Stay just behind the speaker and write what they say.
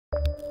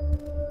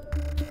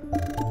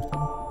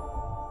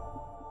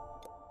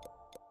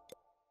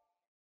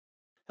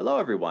Hello,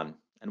 everyone,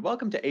 and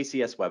welcome to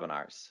ACS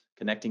Webinars,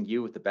 connecting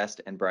you with the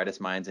best and brightest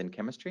minds in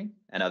chemistry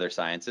and other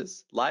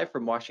sciences, live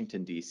from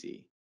Washington,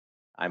 D.C.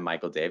 I'm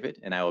Michael David,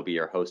 and I will be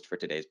your host for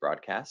today's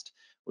broadcast,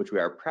 which we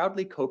are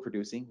proudly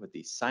co-producing with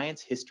the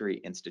Science History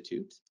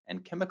Institute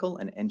and Chemical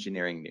and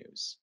Engineering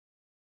News.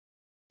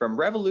 From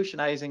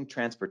revolutionizing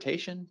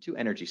transportation to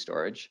energy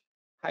storage,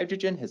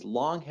 hydrogen has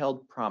long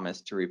held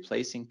promise to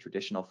replacing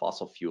traditional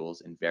fossil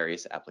fuels in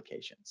various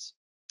applications.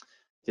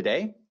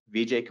 Today,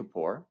 Vijay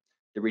Kapur,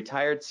 the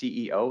retired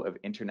CEO of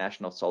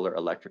International Solar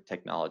Electric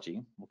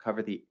Technology, will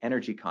cover the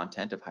energy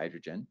content of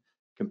hydrogen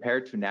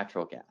compared to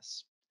natural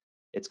gas,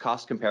 its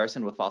cost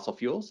comparison with fossil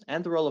fuels,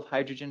 and the role of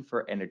hydrogen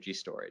for energy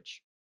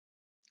storage,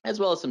 as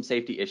well as some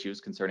safety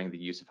issues concerning the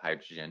use of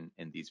hydrogen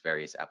in these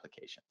various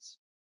applications.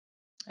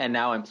 And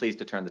now I'm pleased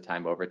to turn the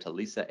time over to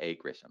Lisa A.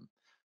 Grisham,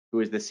 who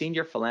is the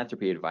Senior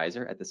Philanthropy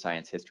Advisor at the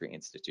Science History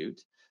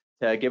Institute,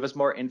 to give us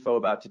more info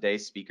about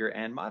today's speaker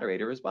and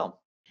moderator as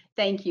well.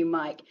 Thank you,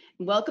 Mike.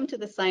 Welcome to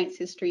the Science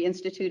History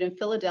Institute in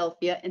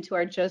Philadelphia and to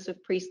our Joseph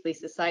Priestley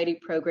Society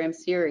program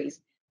series.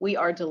 We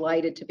are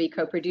delighted to be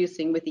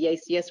co-producing with the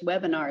ACS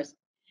Webinars.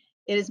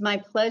 It is my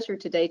pleasure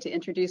today to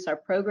introduce our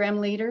program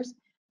leaders.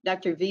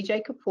 Dr.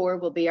 Vijay Kapur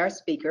will be our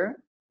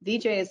speaker.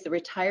 Vijay is the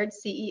retired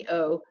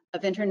CEO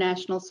of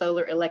International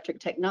Solar Electric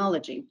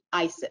Technology,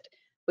 ISET,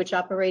 which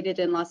operated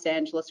in Los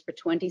Angeles for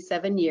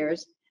 27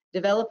 years,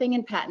 developing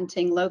and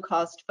patenting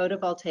low-cost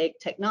photovoltaic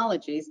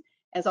technologies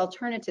as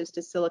alternatives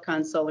to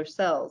silicon solar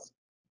cells.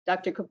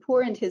 Dr.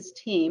 Kapur and his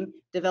team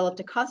developed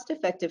a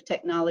cost-effective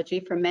technology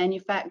for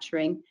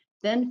manufacturing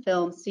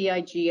thin-film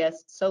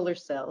CIGS solar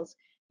cells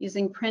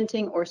using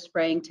printing or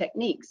spraying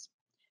techniques.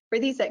 For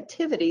these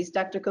activities,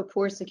 Dr.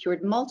 Kapur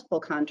secured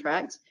multiple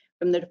contracts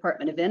from the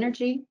Department of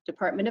Energy,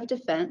 Department of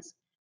Defense,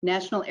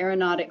 National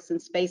Aeronautics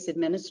and Space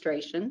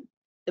Administration,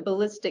 the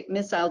Ballistic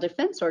Missile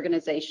Defense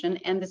Organization,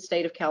 and the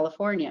state of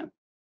California.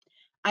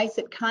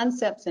 ISET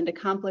concepts and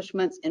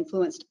accomplishments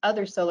influenced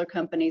other solar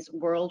companies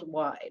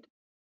worldwide.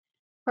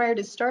 Prior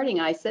to starting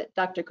ISET,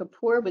 Dr.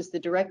 Kapur was the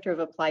Director of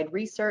Applied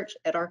Research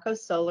at Arco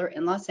Solar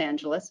in Los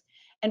Angeles,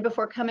 and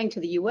before coming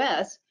to the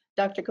US,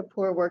 Dr.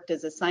 Kapur worked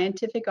as a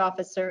scientific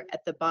officer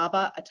at the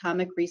Bhabha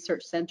Atomic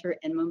Research Center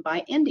in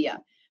Mumbai,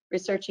 India,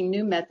 researching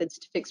new methods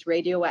to fix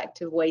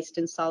radioactive waste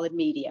in solid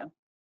media.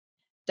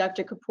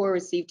 Dr. Kapur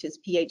received his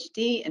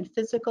PhD in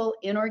Physical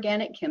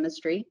Inorganic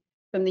Chemistry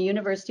from the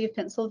University of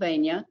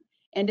Pennsylvania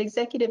and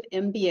Executive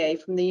MBA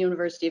from the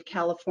University of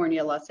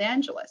California, Los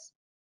Angeles.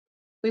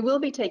 We will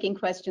be taking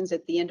questions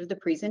at the end of the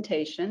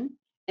presentation,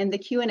 and the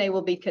Q&A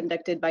will be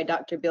conducted by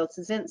Dr. Bill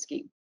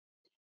Szynski.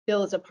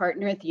 Bill is a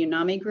partner at the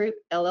Unami Group,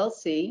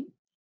 LLC.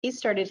 He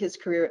started his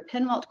career at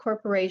Penwalt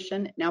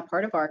Corporation, now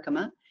part of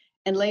Arkema,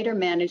 and later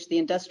managed the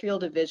industrial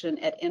division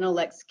at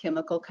Inolex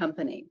Chemical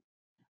Company.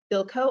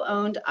 Bill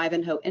co-owned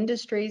Ivanhoe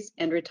Industries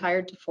and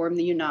retired to form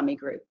the Unami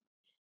Group.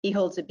 He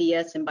holds a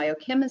BS in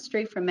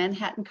biochemistry from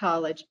Manhattan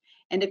College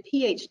and a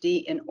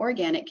PhD in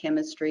organic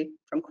chemistry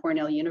from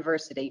Cornell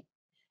University.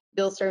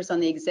 Bill serves on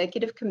the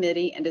executive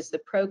committee and is the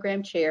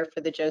program chair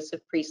for the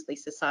Joseph Priestley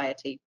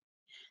Society.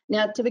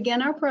 Now, to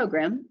begin our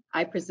program,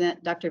 I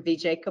present Dr.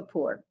 Vijay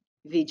Kapur.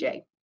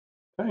 Vijay.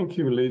 Thank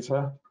you,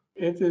 Lisa.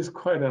 It is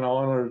quite an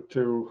honor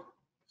to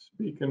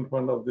speak in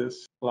front of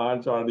this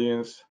large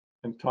audience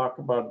and talk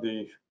about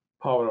the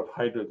power of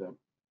hydrogen.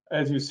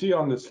 As you see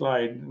on the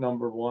slide,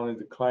 number one is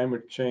the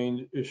climate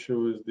change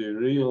issue is the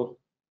real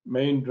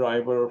main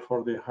driver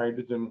for the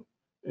hydrogen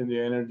in the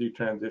energy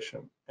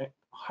transition.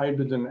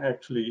 Hydrogen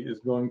actually is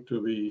going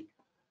to be,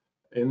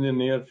 in the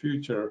near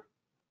future,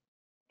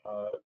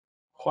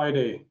 quite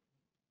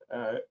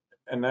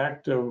an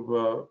active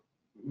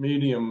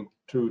medium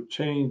to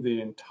change the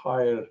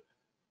entire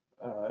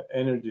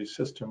energy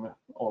system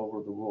all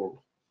over the world.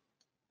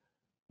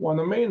 One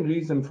of the main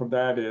reasons for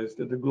that is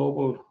that the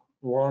global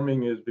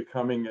warming is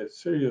becoming a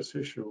serious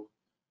issue,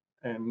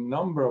 and a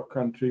number of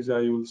countries,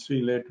 as you will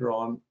see later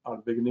on, are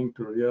beginning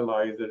to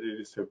realize that it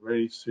is a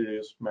very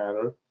serious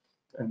matter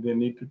and they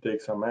need to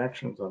take some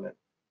actions on it.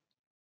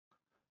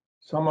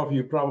 Some of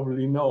you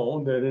probably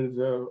know there is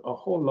a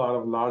whole lot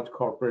of large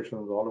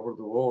corporations all over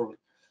the world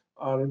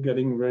are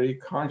getting very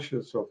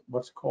conscious of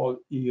what's called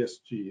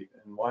ESG,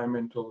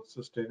 environmental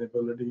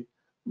sustainability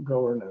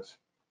governance.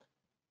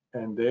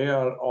 And they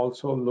are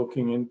also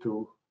looking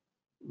into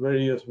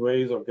various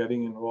ways of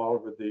getting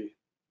involved with the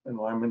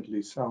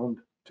environmentally sound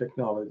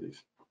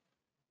technologies.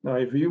 Now,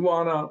 if you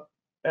want to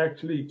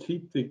actually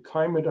keep the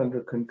climate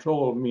under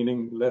control,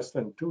 meaning less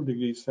than 2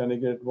 degrees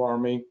centigrade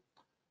warming,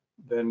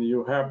 then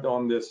you have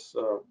on this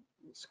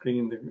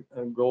screen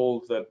the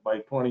goals that by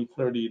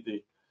 2030,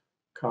 the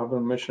carbon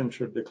emission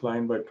should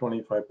decline by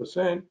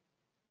 25%,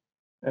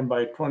 and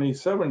by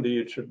 2070,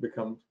 it should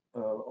become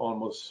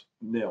almost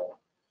nil.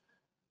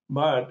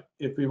 But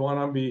if we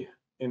want to be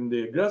in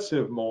the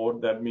aggressive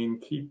mode, that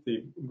means keep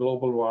the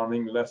global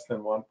warming less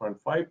than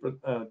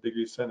 1.5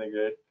 degrees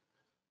centigrade,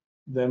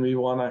 then we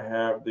want to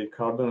have the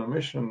carbon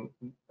emission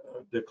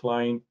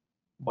decline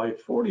by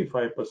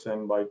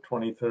 45% by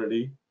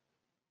 2030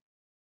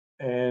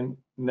 and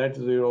net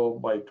zero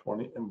by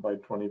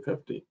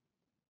 2050.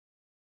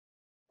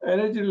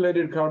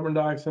 Energy-related carbon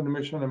dioxide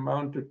emission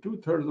amount to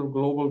 2/3 of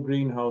global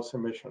greenhouse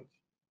emissions.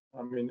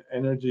 I mean,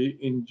 energy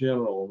in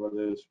general,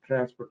 whether it's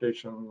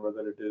transportation,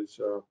 whether it is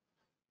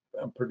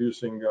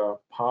producing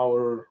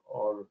power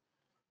or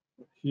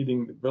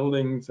heating the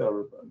buildings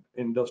or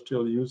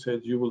industrial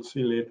usage, you will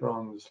see later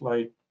on the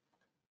slide.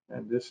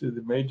 And this is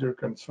the major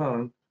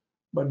concern.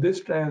 But this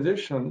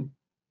transition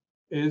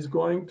is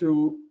going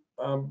to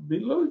be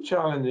a little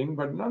challenging,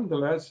 but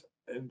nonetheless,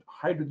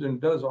 hydrogen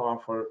does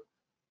offer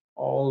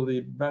all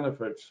the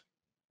benefits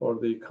for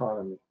the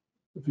economy.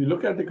 If you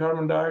look at the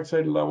carbon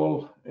dioxide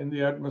level in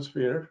the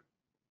atmosphere,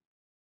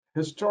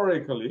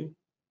 historically,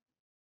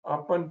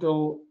 up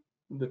until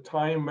the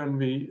time when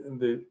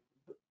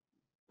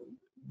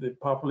the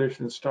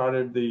population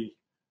started the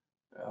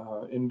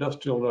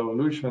industrial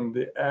revolution,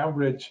 the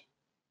average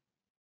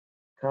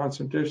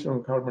concentration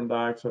of carbon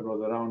dioxide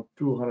was around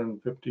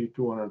 250,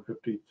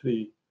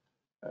 253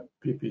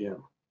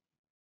 ppm.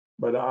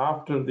 But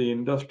after the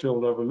industrial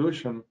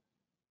revolution,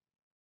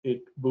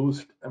 it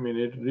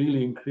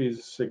really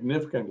increased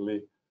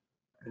significantly.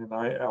 And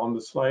on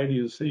the slide,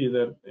 you see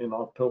that in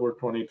October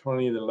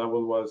 2020, the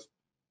level was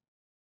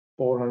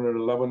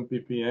 411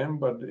 ppm,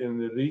 but in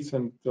the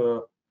recent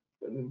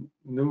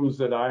news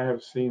that I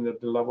have seen,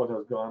 that the level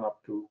has gone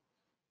up to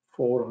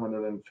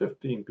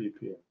 415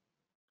 ppm.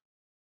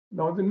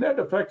 Now, the net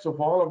effects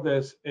of all of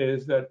this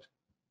is that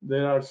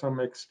there are some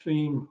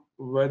extreme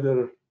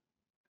weather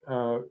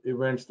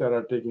events that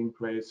are taking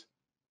place.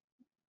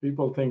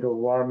 People think of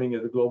warming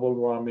as global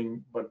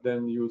warming, but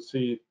then you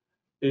see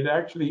it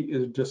actually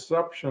is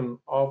disruption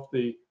of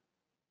the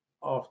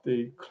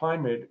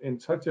climate in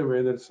such a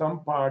way that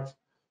some parts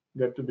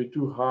get to be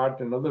too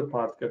hot and other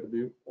parts get to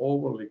be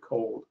overly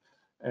cold.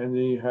 And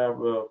you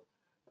have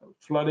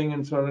flooding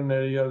in certain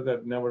areas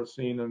that never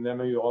seen, and then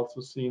you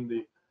also seen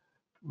the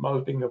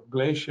melting of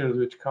glaciers,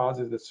 which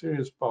causes a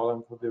serious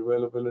problem for the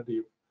availability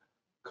of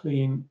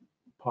clean,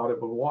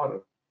 potable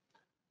water.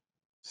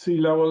 Sea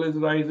level is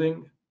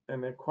rising,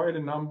 and quite a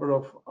number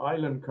of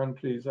island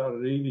countries are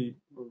really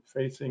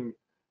facing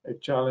a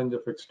challenge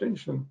of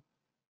extinction,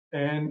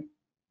 and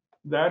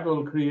that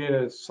will create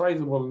a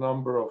sizable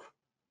number of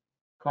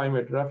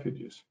climate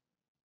refugees.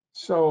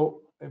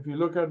 So if you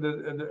look at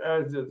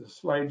as the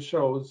slide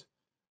shows,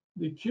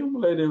 the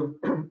cumulative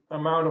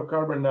amount of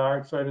carbon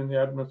dioxide in the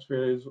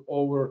atmosphere is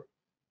over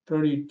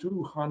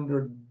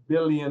 3,200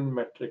 billion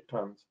metric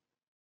tons.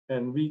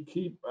 And we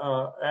keep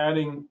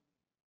adding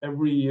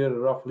every year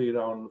roughly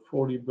around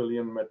 40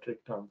 billion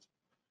metric tons.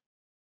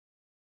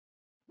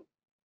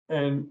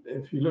 And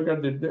if you look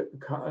at the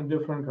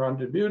different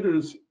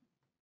contributors,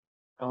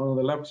 on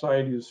the left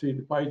side, you see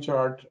the pie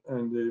chart,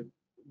 and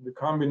the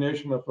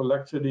combination of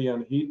electricity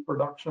and heat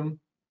production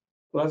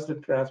plus the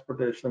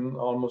transportation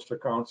almost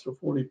accounts for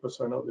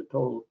 40% of the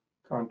total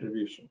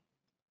contribution.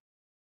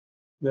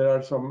 There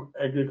are some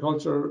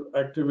agriculture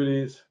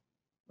activities,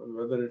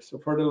 whether it's a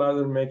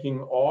fertilizer making,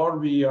 or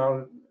we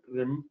are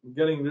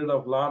getting rid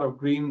of a lot of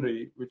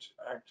greenery, which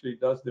actually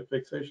does the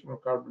fixation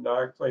of carbon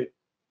dioxide.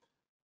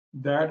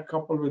 That,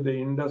 coupled with the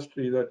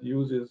industry that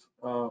uses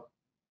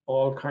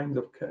all kinds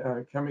of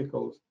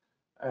chemicals,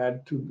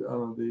 add to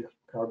the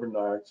carbon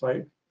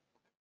dioxide.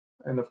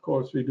 And of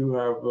course, we do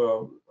have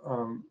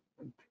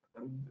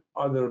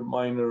other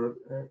minor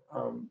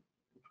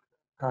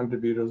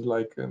contributors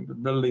like the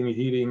building,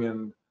 heating,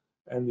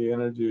 and the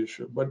energy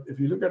issue. But if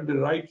you look at the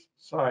right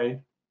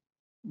side,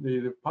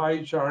 the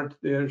pie chart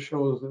there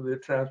shows the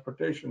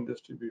transportation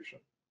distribution.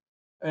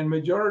 And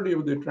majority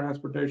of the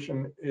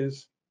transportation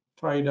is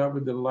tied up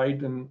with the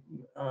light and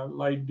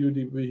light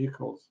duty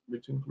vehicles,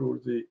 which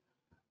includes the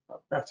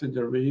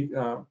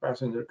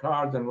passenger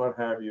cars and what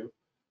have you.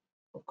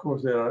 Of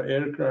course, there are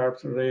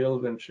aircrafts,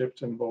 rails, and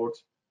ships and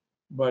boats,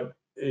 but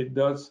it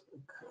does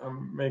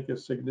make a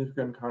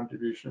significant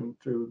contribution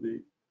to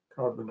the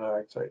carbon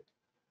dioxide.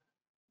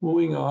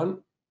 Moving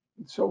on,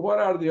 so what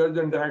are the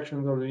urgent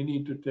actions that we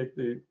need to take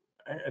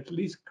at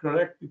least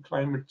correct the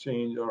climate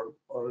change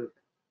or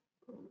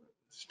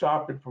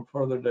stop it from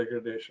further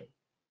degradation?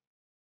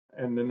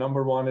 And the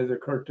number one is to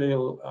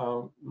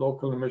curtail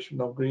local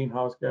emission of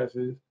greenhouse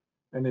gases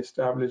and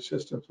establish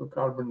systems for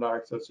carbon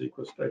dioxide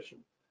sequestration.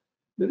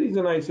 The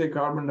reason I say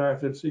carbon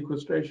dioxide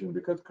sequestration,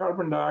 because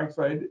carbon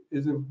dioxide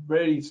is a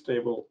very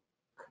stable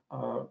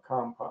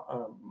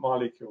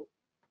molecule.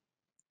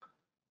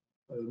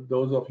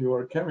 Those of you who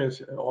are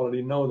chemists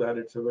already know that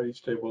it's a very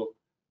stable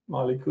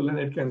molecule, and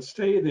it can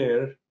stay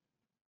there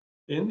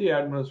in the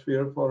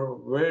atmosphere for a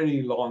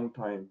very long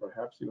time,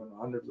 perhaps even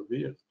hundreds of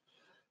years.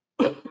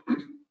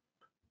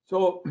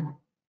 So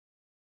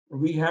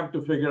we have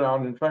to figure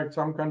out, in fact,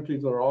 some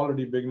countries are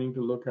already beginning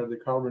to look at the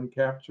carbon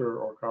capture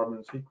or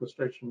carbon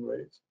sequestration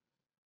rates.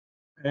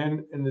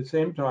 And in the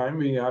same time,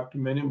 we have to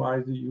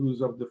minimize the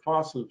use of the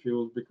fossil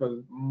fuels,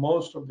 because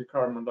most of the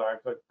carbon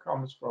dioxide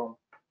comes from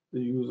the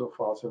use of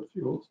fossil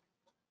fuels.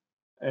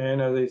 And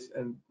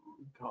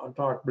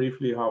talk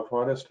briefly how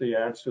forestry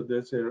adds to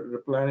this. It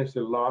replenishes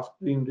the lost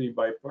greenery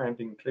by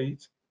planting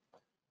trees.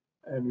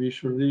 And we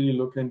should really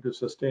look into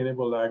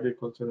sustainable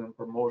agriculture and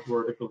promote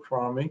vertical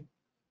farming,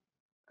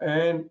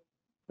 and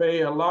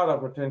pay a lot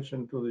of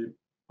attention to the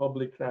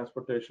public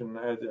transportation.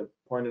 As I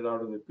pointed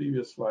out in the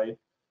previous slide,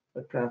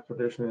 that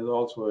transportation is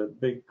also a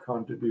big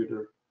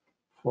contributor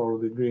for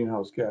the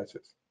greenhouse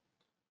gases.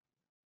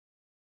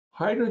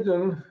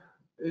 Hydrogen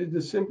is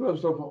the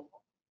simplest of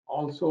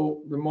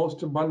also the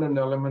most abundant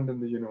element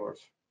in the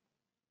universe.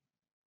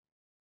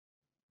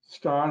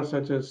 Stars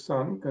such as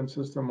sun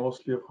consist of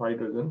mostly of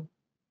hydrogen.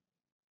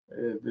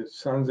 The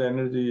sun's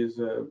energy is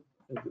the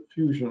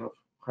fusion of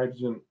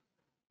hydrogen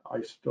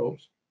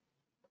isotopes,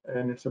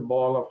 and it's a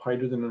ball of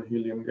hydrogen and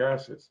helium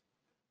gases.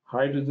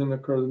 Hydrogen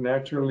occurs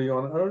naturally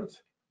on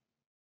Earth,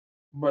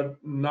 but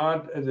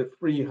not as a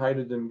free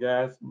hydrogen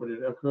gas, but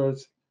it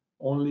occurs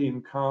only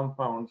in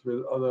compounds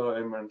with other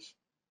elements,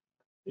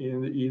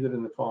 either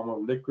in the form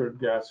of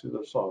liquid, gases,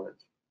 or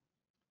solids.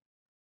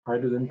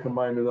 Hydrogen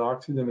combined with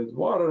oxygen is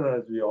water,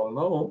 as we all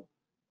know,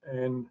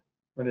 and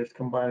when it's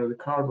combined with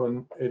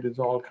carbon, it is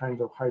all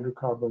kinds of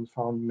hydrocarbons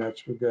found in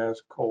natural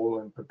gas, coal,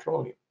 and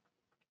petroleum.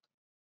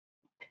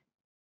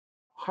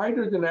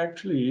 Hydrogen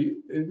actually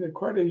is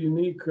quite a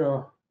unique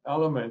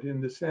element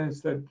in the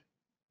sense that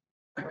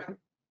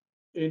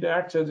it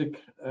acts as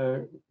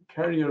a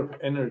carrier of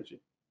energy.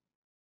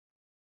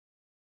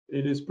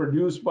 It is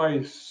produced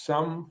by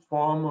some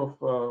form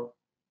of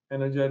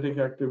energetic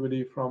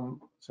activity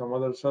from some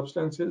other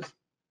substances,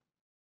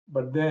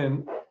 but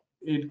then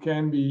it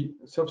can be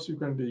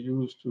subsequently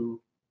used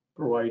to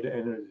provide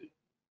energy.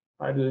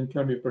 Hydrogen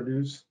can be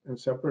produced and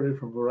separated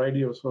from a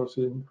variety of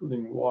sources,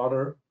 including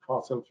water,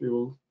 fossil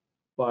fuels,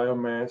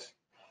 biomass,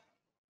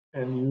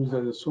 and used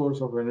as a source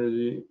of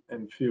energy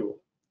and fuel.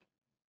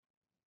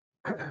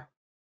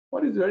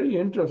 What is very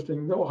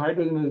interesting, though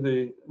hydrogen is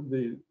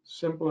the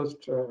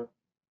simplest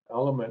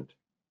element,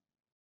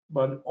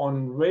 but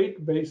on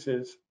weight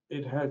basis,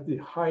 it has the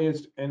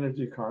highest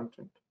energy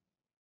content.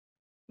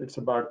 It's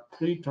about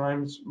 3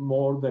 times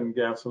more than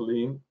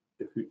gasoline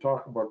if we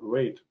talk about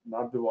weight,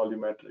 not the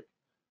volumetric.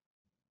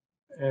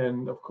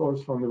 And of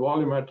course, from the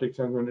volumetric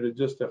sense, when it is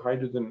just a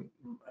hydrogen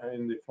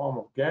in the form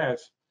of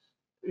gas,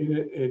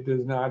 it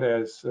is not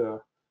as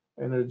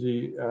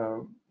energy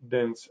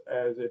dense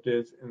as it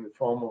is in the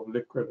form of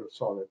liquid or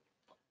solid.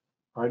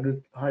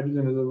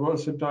 Hydrogen is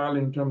versatile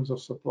in terms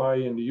of supply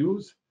and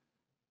use.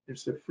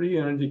 It's a free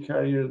energy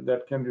carrier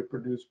that can be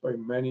produced by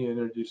many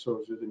energy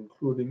sources,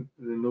 including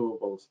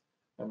renewables.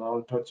 And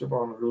I'll touch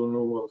upon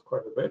renewables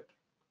quite a bit.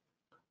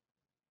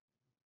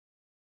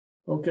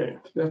 Okay,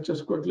 let's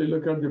just quickly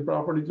look at the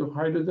properties of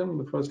hydrogen.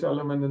 The first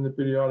element in the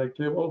periodic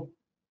table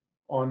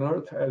on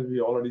Earth, as we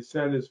already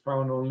said, is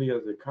found only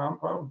as a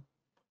compound.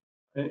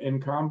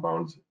 In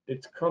compounds,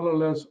 it's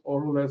colorless,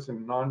 odorless,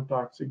 and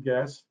non-toxic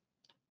gas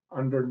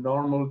under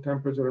normal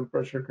temperature and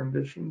pressure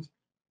conditions.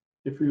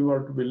 If you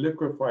were to be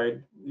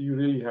liquefied, you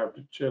really have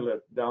to chill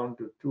it down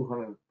to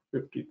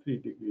 253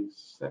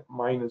 degrees,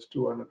 minus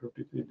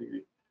 253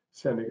 degrees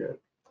centigrade.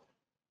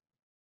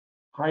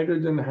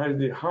 Hydrogen has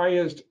the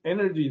highest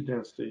energy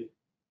density,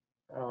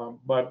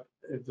 but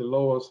it's the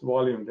lowest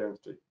volume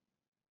density.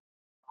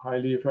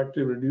 Highly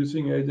effective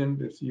reducing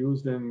agent. It's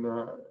used in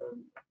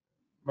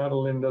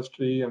metal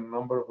industry and a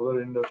number of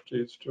other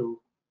industries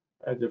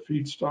as a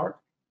feedstock.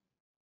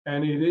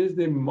 And it is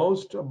the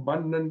most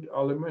abundant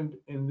element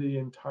in the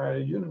entire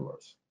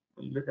universe.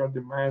 You look at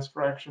the mass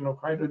fraction of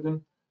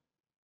hydrogen,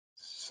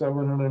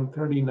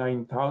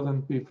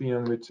 739,000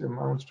 ppm, which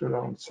amounts to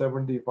around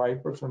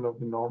 75% of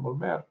the normal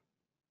matter.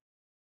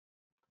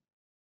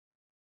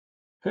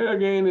 Here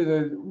again is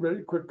a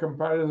very quick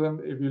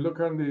comparison. If you look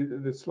on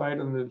the slide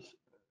on the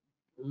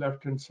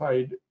left-hand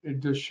side,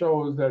 it just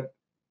shows that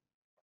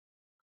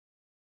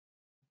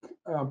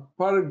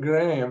per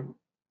gram,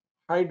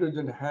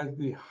 hydrogen has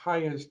the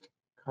highest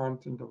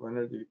content of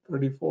energy,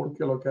 34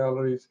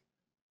 kilocalories,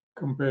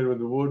 compared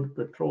with wood,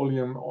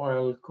 petroleum,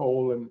 oil,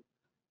 coal, and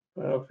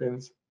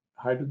paraffins.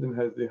 Hydrogen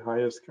has the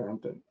highest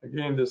content.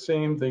 Again, the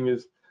same thing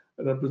is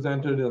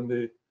represented on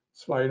the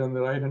slide on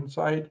the right-hand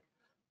side.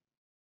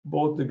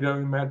 Both the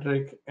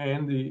gravimetric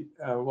and the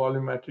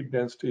volumetric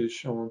density is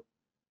shown.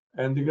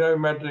 And the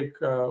gravimetric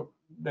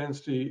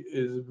density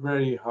is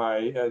very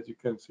high, as you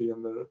can see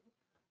on the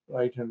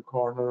right-hand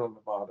corner on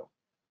the bottom.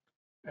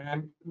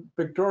 And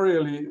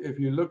pictorially, if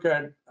you look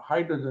at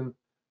hydrogen,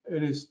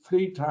 it is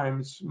 3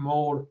 times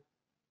more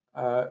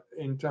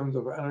in terms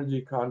of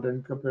energy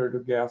content compared to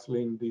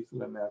gasoline,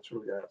 diesel, and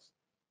natural gas.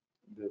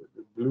 The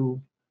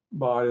blue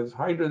bar is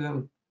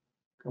hydrogen.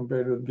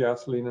 Compared with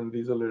gasoline and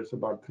diesel, it's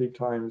about 3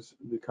 times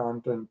the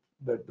content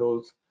that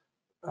those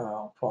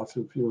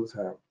fossil fuels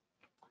have.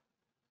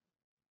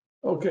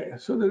 Okay,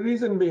 so the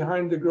reason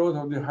behind the growth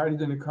of the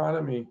hydrogen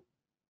economy,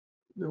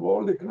 the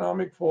World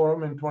Economic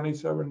Forum in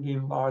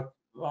 2017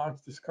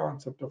 launched this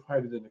concept of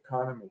hydrogen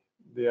economy.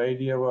 The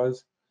idea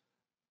was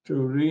to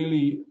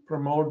really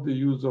promote the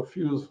use of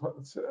fuel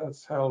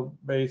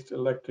cell-based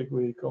electric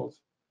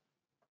vehicles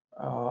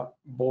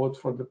both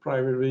for the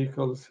private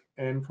vehicles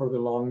and for the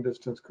long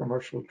distance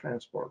commercial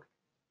transport.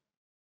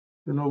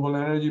 Renewable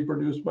energy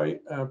produced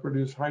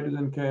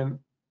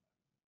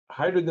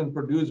hydrogen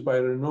produced by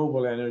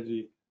renewable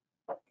energy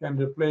can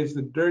replace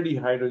the dirty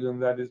hydrogen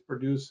that is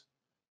produced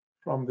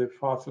from the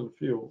fossil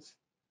fuels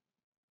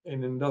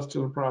in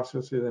industrial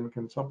processes and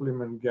can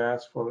supplement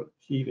gas for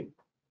heating.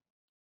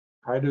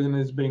 Hydrogen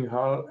is being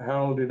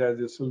heralded as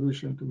a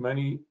solution to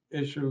many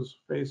issues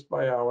faced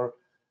by our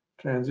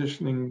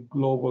transitioning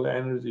global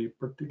energy,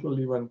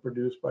 particularly when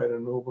produced by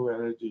renewable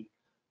energy,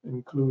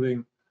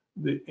 including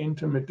the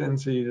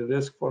intermittency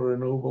risk for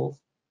renewables.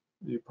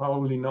 You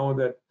probably know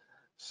that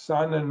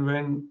sun and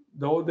wind,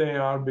 though they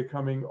are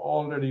becoming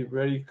already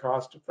very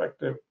cost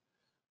effective,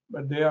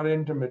 but they are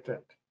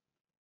intermittent.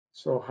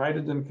 So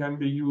hydrogen can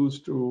be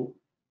used to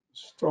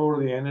store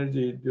the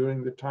energy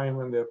during the time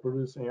when they're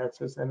producing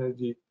excess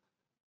energy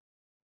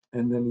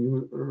and then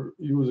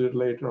use it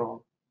later on.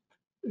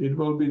 It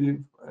will be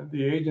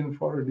the agent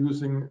for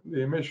reducing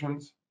the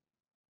emissions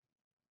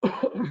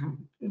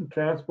in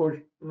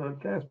transport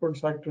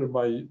sector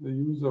by the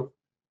use of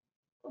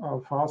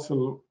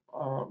fossil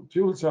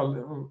fuel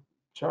cell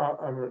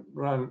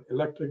run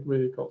electric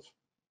vehicles.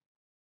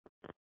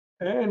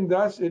 And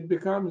thus it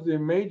becomes the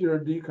major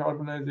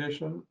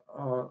decarbonization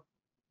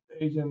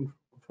agent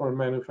for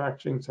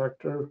manufacturing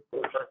sector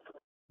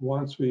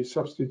once we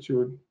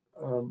substitute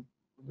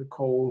the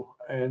coal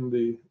and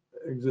the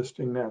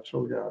existing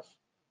natural gas.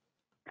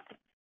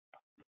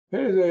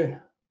 Here's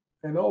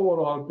an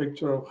overall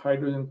picture of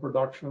hydrogen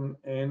production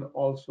and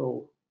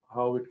also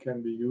how it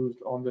can be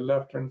used. On the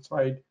left-hand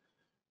side,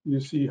 you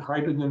see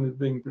hydrogen is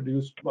being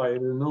produced by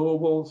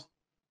renewables.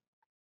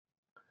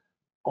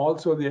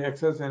 Also, the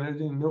excess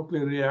energy in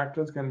nuclear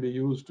reactors can be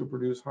used to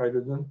produce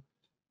hydrogen.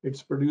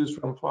 It's produced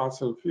from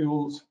fossil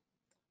fuels.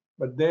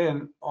 But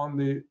then on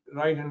the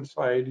right-hand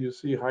side, you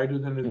see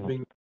hydrogen is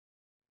being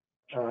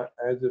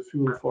as a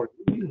fuel for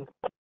heating.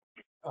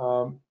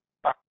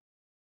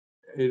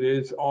 It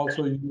is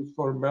also used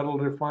for metal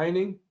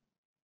refining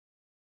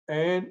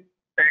and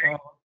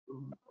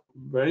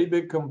very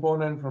big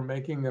component for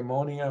making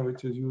ammonia,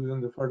 which is used in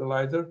the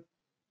fertilizer.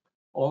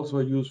 Also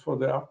used for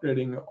the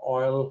upgrading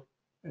oil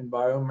and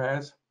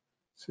biomass,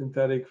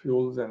 synthetic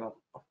fuels, and of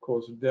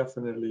course,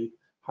 definitely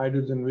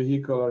hydrogen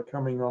vehicle are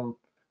coming on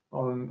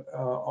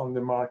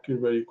the market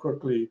very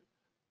quickly,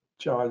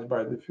 charged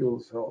by the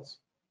fuel cells.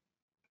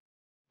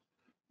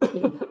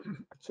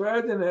 So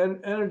as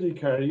an energy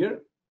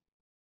carrier,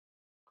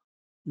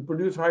 you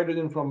produce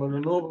hydrogen from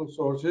renewable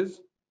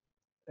sources,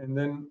 and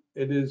then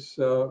it is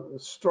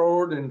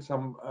stored in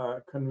some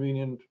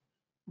convenient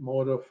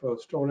mode of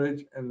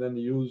storage and then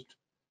used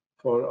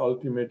for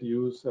ultimate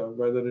use,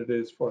 whether it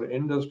is for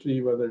industry,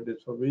 whether it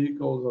is for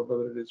vehicles, or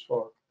whether it is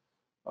for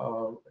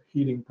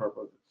heating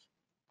purposes.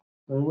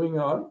 Moving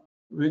on,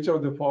 which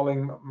of the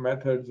following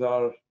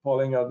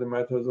are the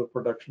methods of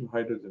production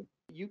hydrogen?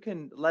 You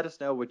can let us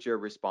know what your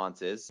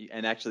response is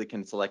and actually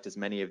can select as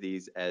many of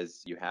these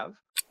as you have.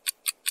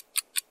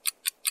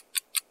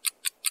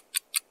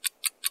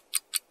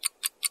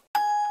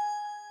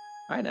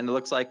 All right, and it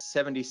looks like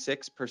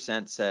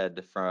 76%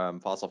 said from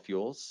fossil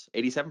fuels,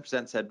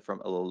 87% said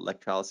from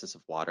electrolysis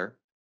of water,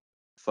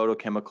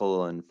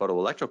 photochemical and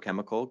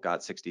photoelectrochemical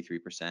got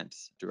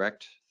 63%,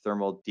 direct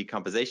thermal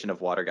decomposition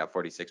of water got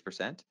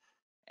 46%,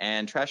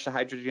 and trash to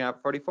hydrogen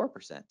got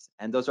 44%.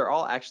 And those are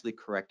all actually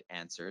correct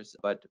answers,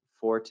 but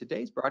for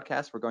today's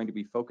broadcast, we're going to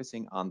be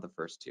focusing on the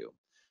first two.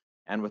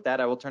 And with that,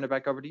 I will turn it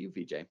back over to you,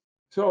 Vijay.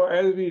 So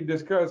as we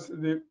discuss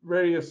the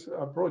various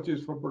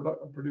approaches for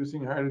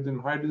producing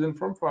hydrogen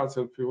from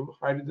fossil fuel,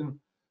 hydrogen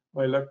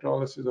by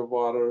electrolysis of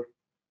water,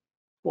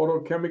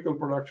 photochemical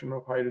production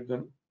of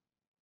hydrogen,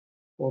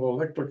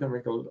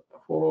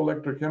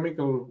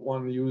 photoelectrochemical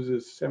one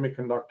uses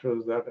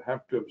semiconductors that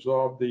have to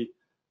absorb the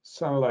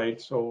sunlight,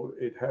 so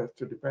it has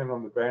to depend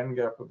on the band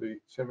gap of the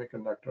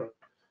semiconductor.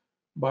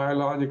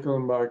 Biological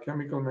and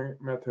biochemical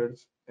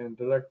methods and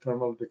direct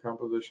thermal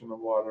decomposition of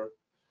water,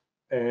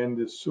 and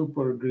the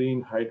super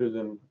green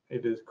hydrogen,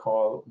 it is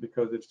called,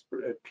 because it's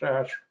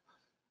trash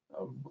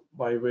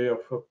by way of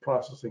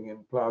processing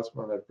in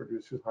plasma that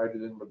produces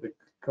hydrogen, but they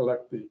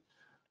collect the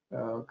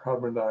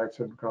carbon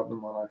dioxide and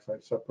carbon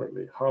monoxide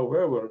separately.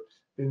 However,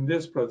 in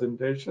this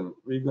presentation,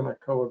 we're going to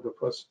cover the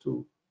first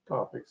two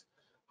topics.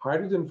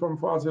 Hydrogen from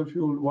fossil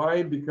fuel.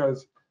 Why?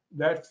 Because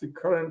that's the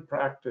current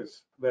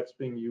practice that's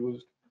being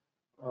used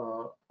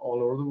all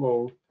over the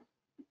world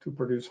to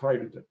produce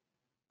hydrogen.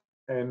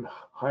 And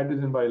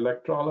hydrogen by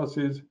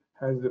electrolysis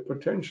has the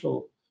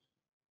potential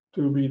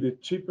to be the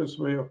cheapest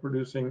way of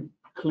producing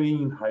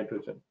clean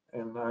hydrogen.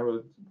 And I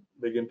will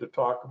begin to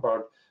talk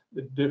about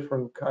the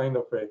different kind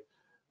of a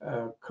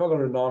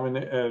color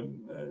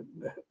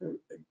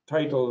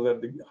title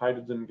that the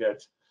hydrogen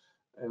gets.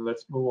 And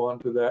let's move on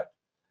to that.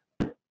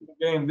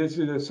 Again, this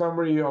is a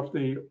summary of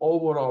the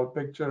overall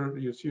picture.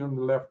 You see on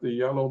the left the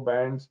yellow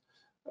bands.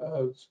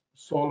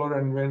 Solar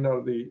and wind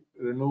are the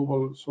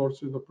renewable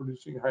sources of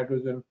producing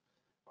hydrogen.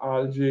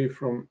 Algae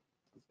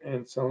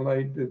and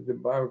sunlight is the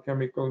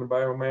biochemical and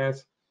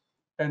biomass.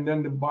 and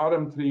then the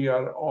bottom three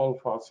are all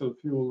fossil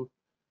fuel.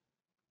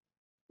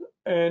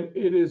 And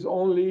it is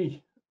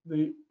only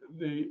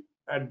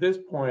at this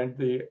point,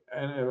 the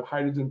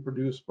hydrogen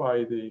produced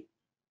by the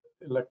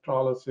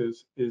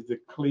electrolysis is the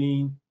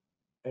clean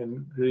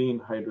and green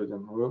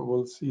hydrogen.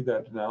 We'll see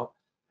that now.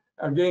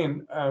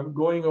 Again,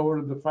 going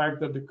over the fact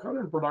that the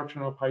current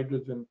production of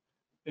hydrogen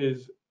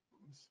is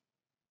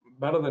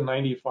better than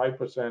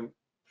 95%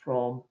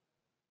 from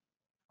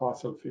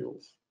fossil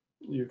fuels.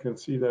 You can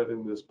see that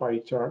in this pie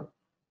chart.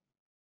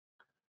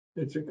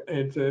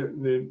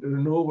 The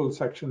renewable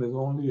section is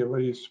only a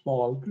very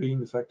small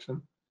green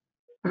section.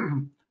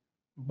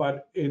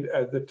 But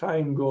as the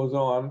time goes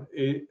on,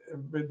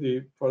 with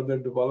the further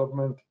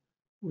development,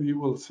 we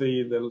will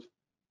see the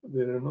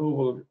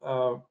renewable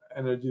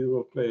energy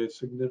will play a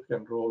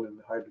significant role in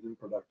the hydrogen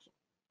production.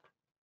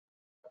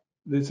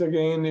 This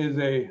again is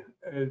a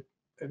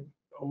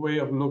way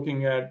of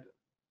looking at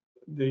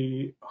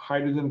the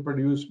hydrogen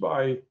produced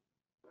by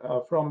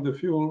from the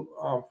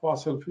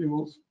fossil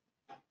fuels.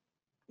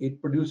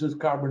 It produces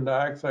carbon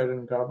dioxide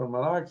and carbon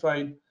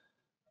monoxide,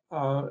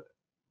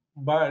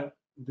 but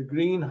the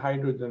green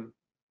hydrogen,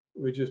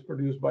 which is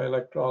produced by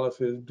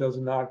electrolysis, does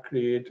not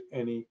create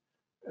any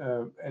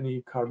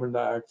carbon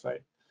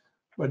dioxide.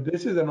 But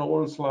this is an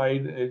old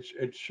slide.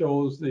 It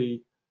shows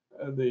the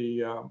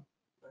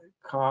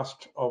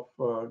cost of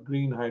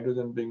green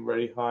hydrogen being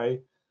very high.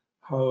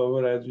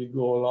 However, as we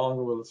go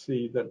along, we'll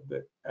see that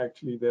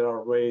actually there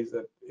are ways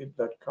that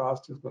that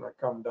cost is going to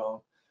come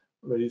down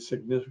very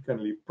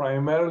significantly,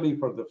 primarily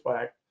for the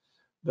fact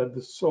that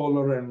the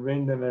solar and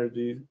wind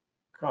energy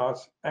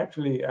costs,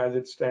 actually as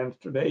it stands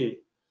today,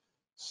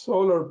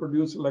 solar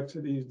produced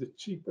electricity is the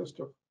cheapest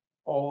of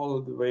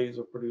all the ways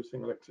of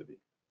producing electricity.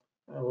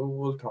 And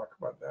we'll talk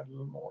about that a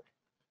little more.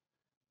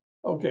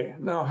 Okay,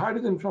 now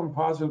hydrogen from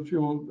fossil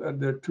fuel,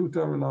 there are two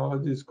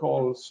terminologies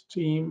called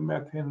steam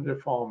methane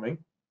reforming.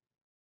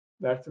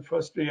 That's the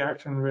first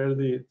reaction where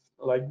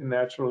like the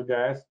natural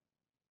gas,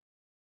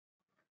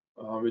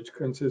 which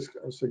consists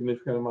of a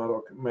significant amount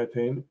of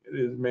methane, it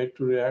is made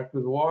to react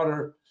with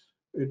water.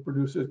 It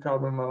produces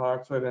carbon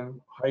monoxide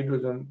and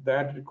hydrogen.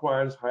 That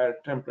requires higher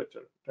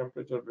temperature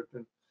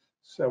between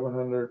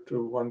 700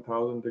 to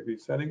 1000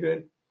 degrees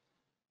centigrade.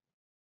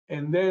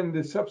 And then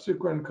the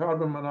subsequent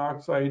carbon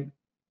monoxide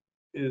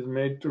is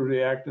made to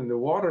react in the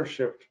water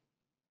shift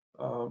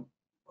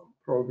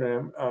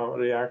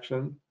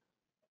reaction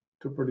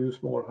to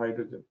produce more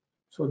hydrogen.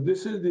 So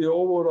this is the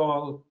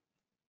overall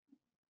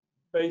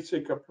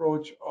basic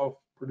approach of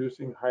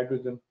producing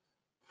hydrogen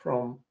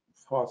from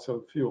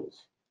fossil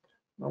fuels.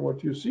 Now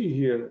what you see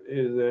here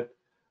is that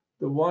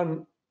the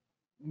one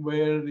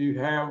where you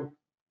have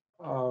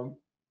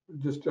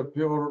just a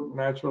pure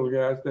natural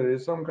gas, there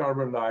is some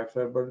carbon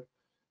dioxide, but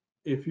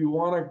if you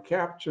want to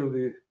capture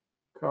the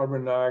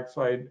carbon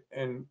dioxide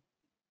and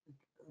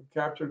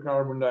capture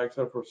carbon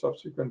dioxide for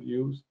subsequent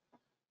use,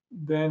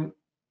 then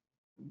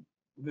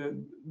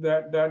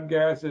that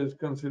gas is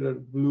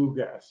considered blue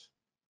gas.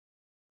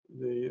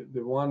 The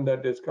one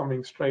that is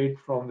coming straight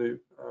from the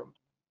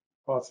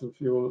fossil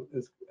fuel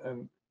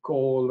and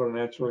coal or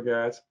natural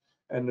gas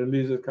and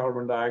releases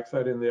carbon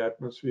dioxide in the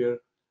atmosphere,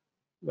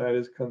 that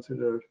is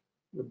considered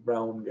the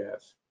brown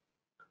gas.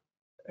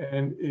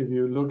 And if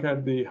you look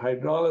at the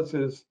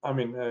electrolysis,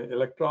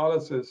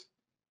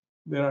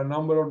 there are a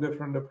number of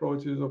different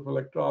approaches of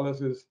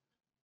electrolysis: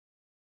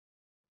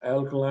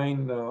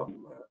 alkaline,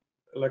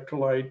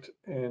 electrolyte,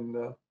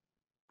 and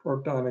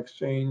proton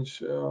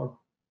exchange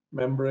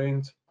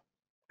membranes.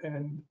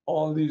 And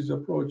all these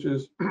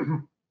approaches,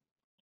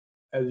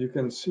 as you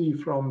can see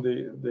from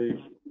the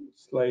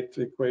slight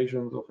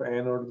equations of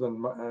anodes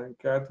and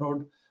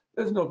cathode,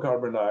 there's no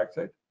carbon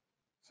dioxide.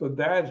 So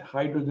that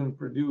hydrogen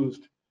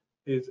produced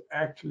is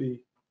actually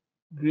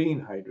green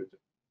hydrogen.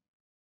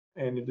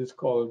 And it is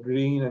called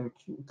green and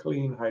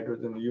clean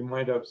hydrogen. You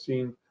might have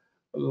seen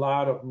a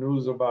lot of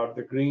news about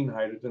the green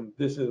hydrogen.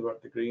 This is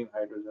what the green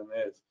hydrogen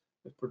is.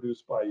 It's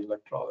produced by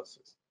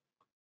electrolysis.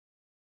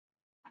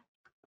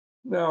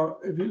 Now,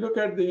 if you look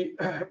at the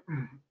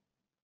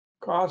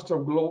cost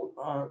of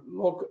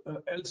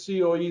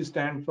LCOE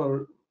stand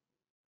for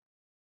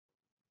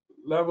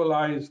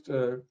levelized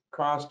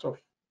cost of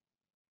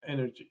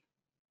energy.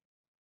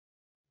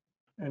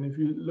 And if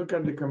you look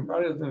at the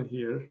comparison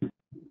here,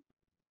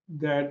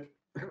 that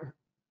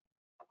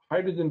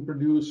hydrogen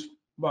produced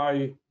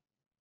by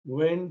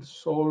wind,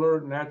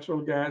 solar, natural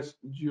gas,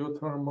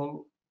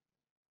 geothermal,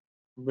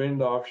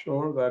 wind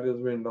offshore, that is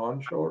wind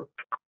onshore,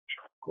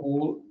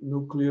 coal,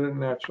 nuclear, and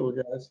natural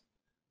gas.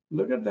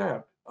 Look at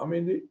that. I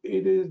mean,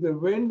 it is the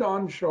wind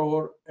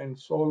onshore and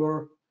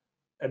solar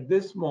at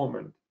this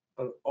moment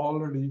are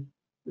already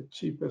the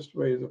cheapest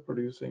ways of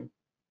producing.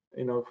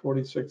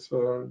 46.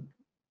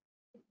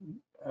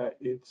 I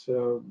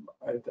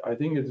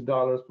think it's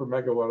dollars per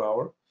megawatt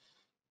hour,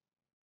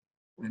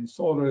 and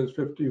solar is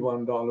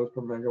 $51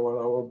 per megawatt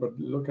hour. But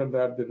look at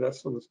that, the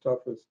rest of the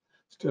stuff is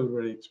still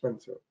very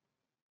expensive.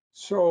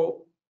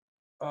 So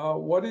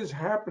what is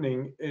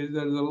happening is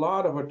there's a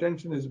lot of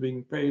attention is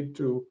being paid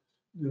to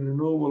the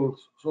renewable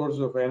source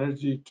of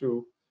energy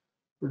to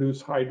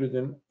produce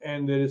hydrogen,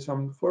 and there is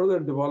some further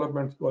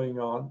developments going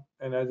on,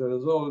 and as a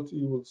result,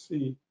 you will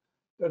see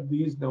that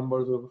these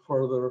numbers will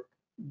further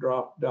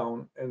drop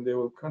down and they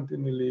will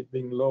continually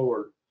being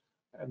lowered,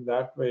 and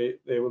that way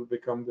they will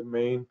become the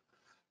main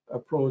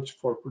approach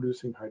for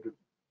producing hydrogen.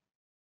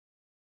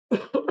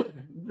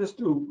 Just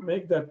to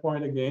make that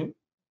point again,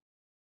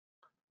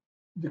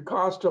 the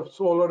cost of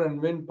solar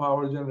and wind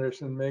power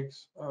generation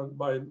makes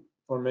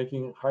for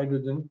making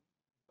hydrogen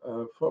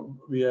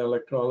via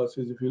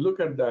electrolysis. If you look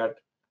at that,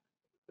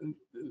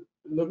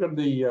 look at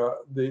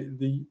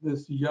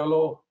this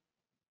yellow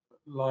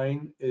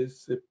line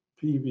is the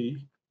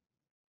PV,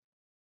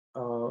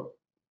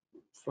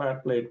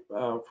 flat plate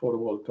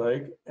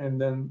photovoltaic, and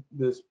then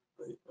this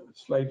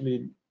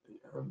slightly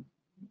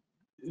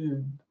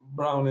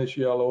brownish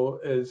yellow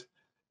is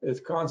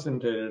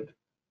concentrated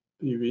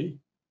PV,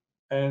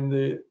 and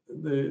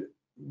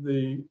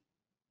the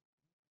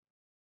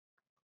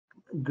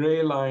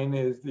gray line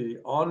is the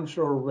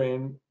onshore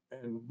wind,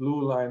 and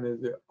blue line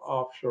is the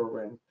offshore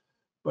wind.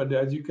 But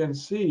as you can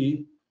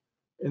see,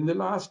 in the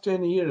last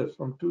 10 years,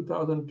 from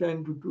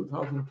 2010 to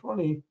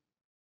 2020,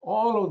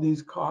 all of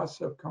these costs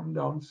have come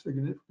down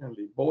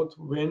significantly, both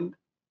wind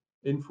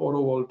in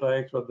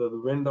photovoltaics, whether the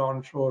wind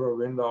onshore or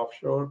wind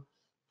offshore,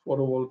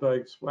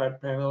 photovoltaics,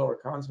 flat panel or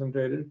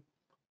concentrated.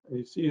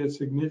 You see a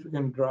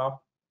significant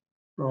drop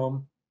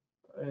from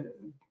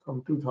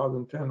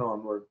 2010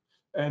 onward.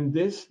 And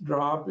this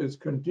drop is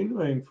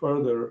continuing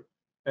further,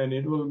 and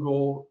it will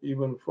go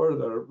even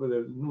further with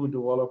the new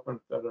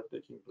developments that are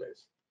taking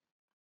place.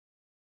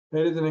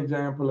 Here is an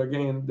example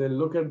again. They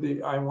look at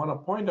I want to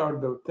point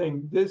out the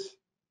thing, this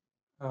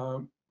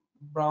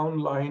brown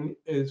line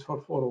is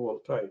for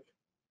photovoltaic.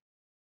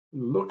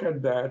 Look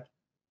at that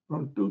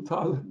from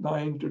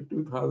 2009 to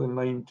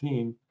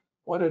 2019,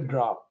 what a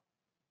drop.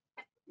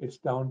 It's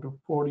down to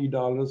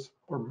 $40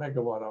 per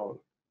megawatt hour.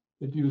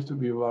 It used to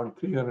be around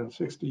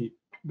 $360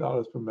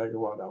 per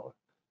megawatt hour.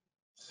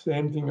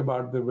 Same thing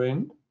about the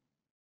wind.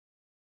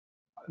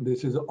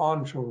 This is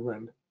onshore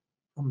wind,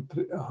 from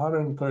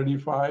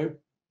 135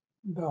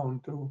 down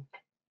to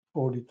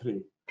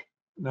 43.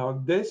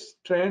 Now this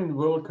trend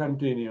will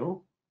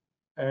continue,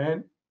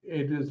 and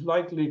it is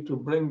likely to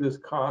bring this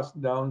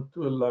cost down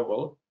to a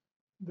level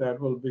that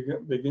will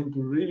begin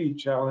to really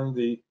challenge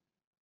the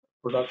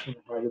production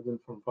of hydrogen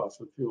from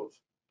fossil fuels.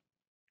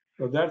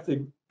 So that's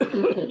the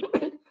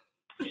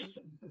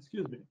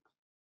excuse me.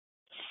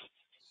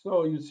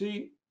 So you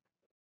see,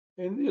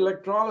 in the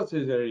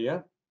electrolysis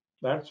area,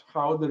 that's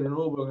how the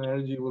renewable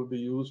energy will be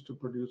used to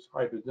produce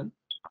hydrogen.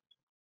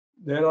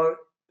 There are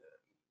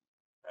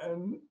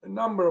a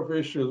number of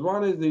issues.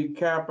 One is the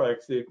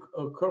capex, the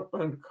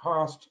equipment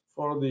cost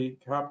for the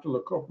capital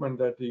equipment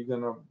that you're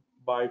going to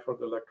buy for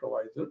the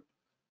electrolyzer,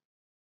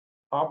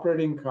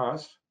 operating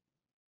costs,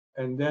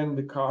 and then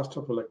the cost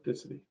of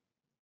electricity.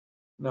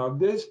 Now,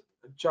 this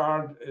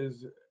chart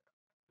is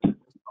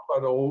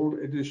somewhat old.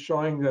 It is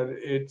showing that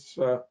it's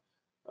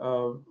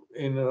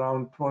in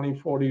around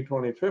 2040,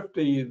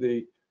 2050,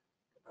 the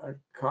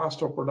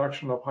cost of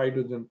production of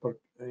hydrogen per,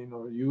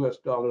 US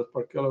dollars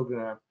per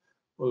kilogram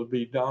will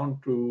be down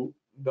to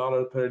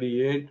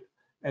 $1.38.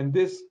 And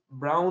this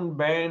brown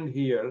band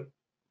here,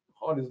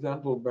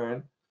 horizontal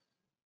band,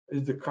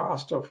 is the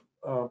cost of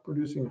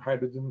producing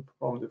hydrogen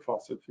from the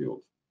fossil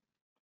fuels.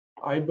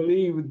 I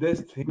believe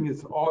this thing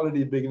is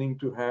already beginning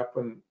to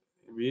happen.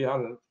 We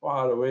are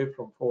far away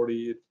from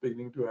 40. It's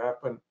beginning to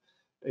happen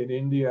in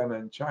India and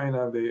in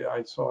China.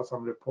 I saw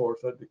some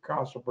reports that the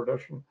cost of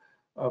production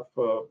of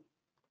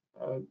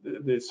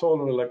the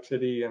solar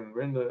electricity and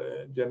wind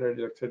generated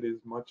electricity is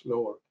much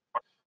lower.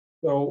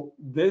 So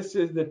this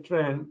is the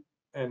trend,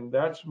 and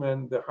that's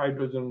when the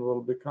hydrogen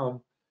will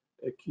become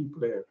a key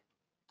player.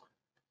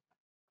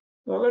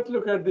 Now let's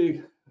look at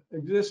the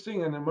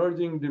existing and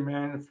emerging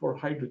demand for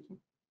hydrogen.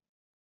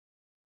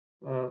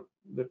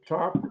 The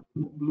top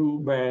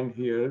blue band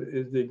here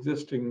is the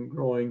existing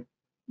growing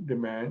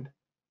demand.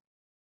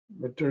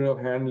 Material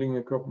handling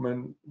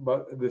equipment,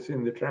 but this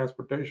in the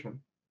transportation,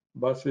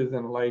 buses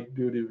and light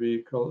duty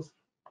vehicles,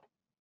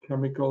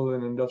 chemical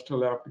and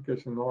industrial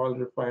application, oil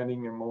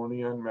refining,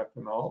 ammonia and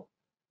methanol,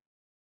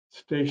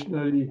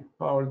 stationary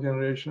power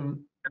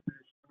generation,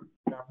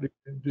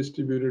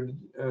 distributed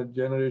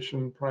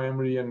generation,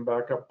 primary and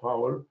backup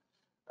power.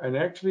 And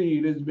actually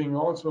it is being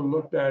also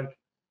looked at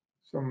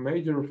some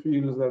major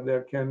fields that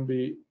there can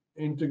be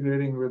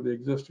integrating with the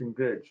existing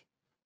grids.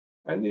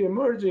 And the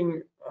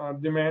emerging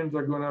demands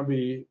are going to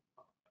be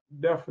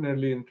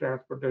definitely in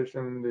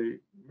transportation, the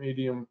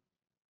medium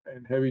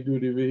and heavy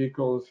duty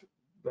vehicles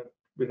that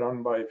be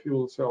run by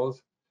fuel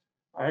cells.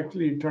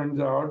 Actually, it turns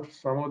out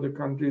some of the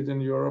countries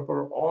in Europe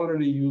are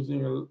already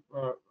using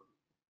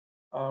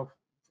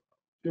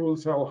fuel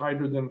cell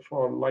hydrogen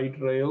for light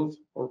rails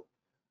or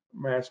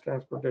mass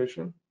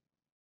transportation.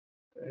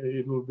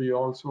 It will be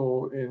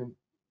also in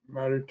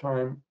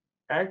maritime.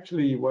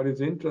 Actually, what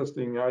is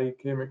interesting, I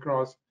came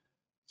across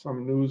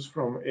some news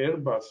from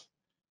Airbus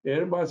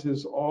Airbus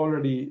is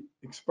already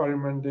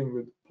experimenting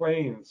with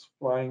planes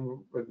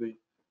flying with the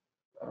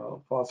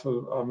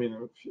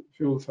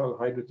fuel cell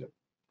hydrogen.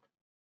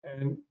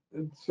 And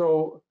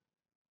so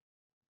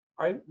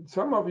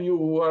some of you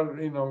who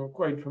are,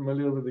 quite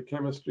familiar with the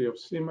chemistry of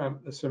cement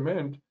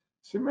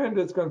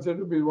is considered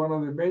to be one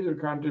of the major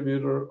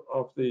contributor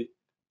of the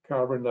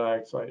carbon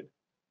dioxide.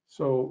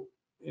 So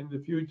in the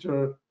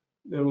future,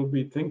 they will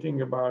be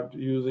thinking about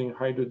using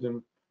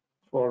hydrogen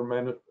for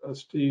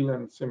steel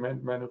and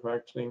cement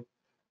manufacturing,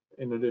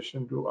 in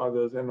addition to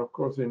others. And of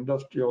course,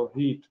 industrial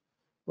heat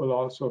will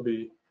also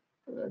be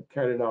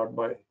carried out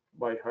by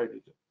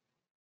hydrogen.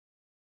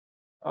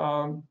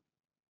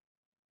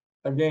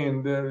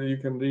 Again, there you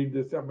can read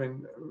this.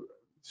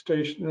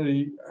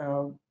 Stationary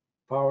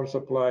power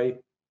supply.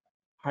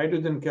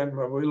 Hydrogen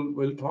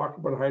we'll talk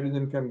about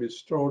hydrogen can be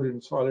stored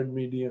in solid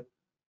media,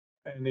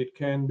 and it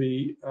can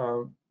be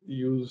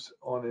used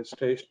on a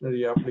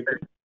stationary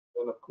application.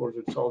 And of course,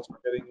 it's also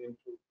getting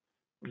into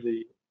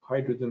the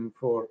hydrogen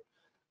for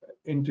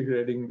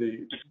integrating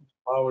the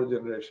power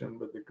generation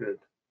with the grid.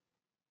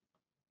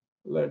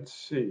 Let's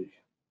see.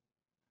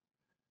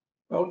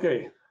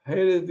 Okay,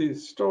 here is the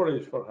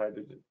storage for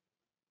hydrogen.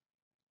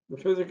 The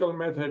physical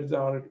methods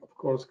are, of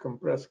course,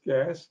 compressed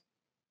gas,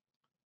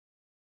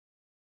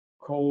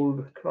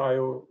 cold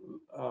cryo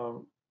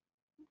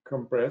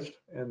compressed,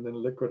 and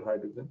then liquid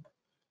hydrogen.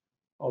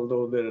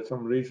 Although there are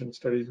some recent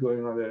studies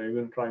going on, they're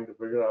even trying to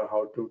figure out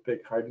how to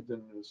take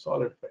hydrogen in a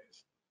solid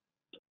phase.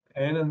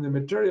 And in the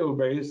material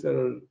base, there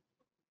are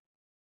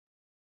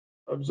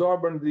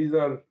absorbent. These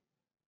are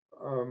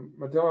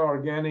metal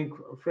organic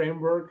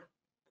framework,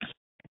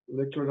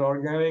 liquid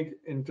organic,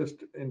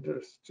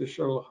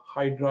 interstitial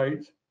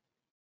hydrides,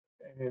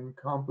 and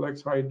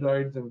complex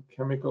hydrides, and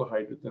chemical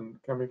hydrogen.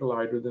 Chemical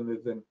hydrogen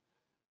is in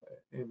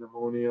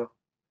ammonia.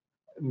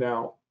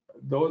 Now,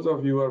 those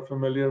of you who are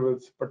familiar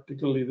with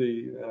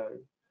particularly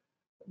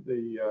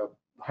the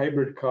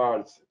hybrid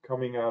cars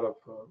coming out of,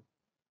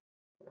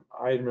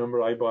 I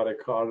remember I bought a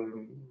car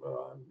in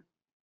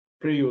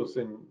Prius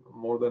in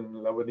more than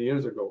 11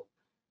 years ago.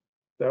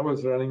 That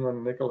was running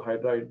on nickel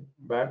hydride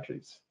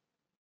batteries,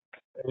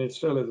 and it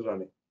still is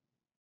running.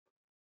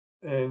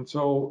 And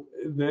so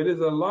there is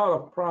a lot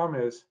of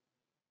promise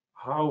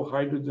how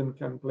hydrogen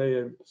can play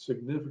a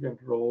significant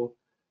role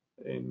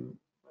in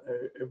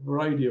a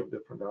variety of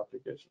different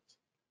applications.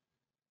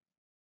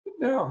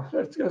 Now,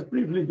 let's just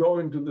briefly go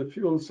into the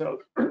fuel cell.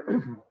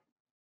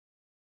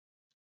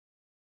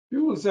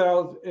 Fuel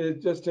cells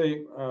is just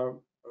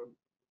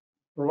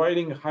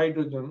providing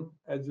hydrogen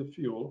as a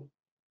fuel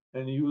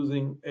and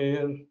using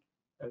air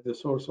as a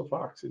source of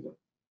oxygen.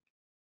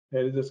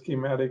 Here is a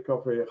schematic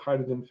of a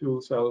hydrogen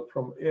fuel cell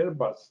from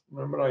Airbus.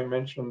 Remember I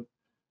mentioned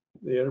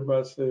the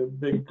Airbus, a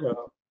big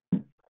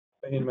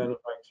plane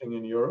manufacturing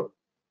in Europe.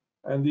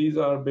 And these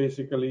are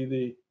basically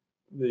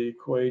the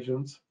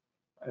equations.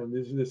 And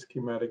this is the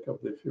schematic of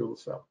the fuel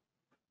cell.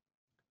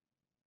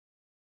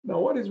 Now,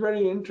 what is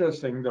very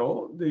interesting,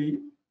 though,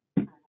 the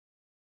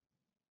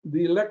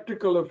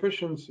electrical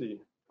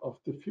efficiency of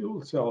the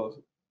fuel cells,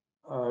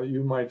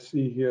 you might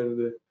see here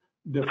the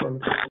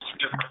different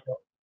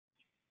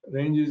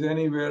ranges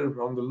anywhere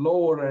from the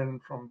lower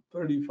end from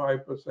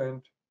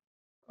 35%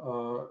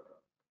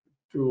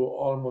 to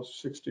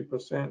almost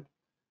 60%.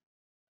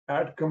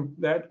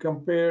 That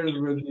compares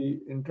with the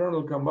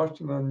internal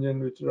combustion engine,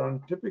 which run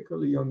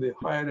typically on the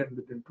higher end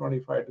between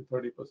 25 to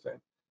 30%.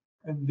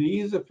 And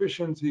these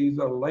efficiencies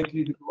are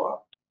likely to go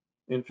up.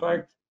 In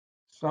fact,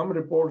 some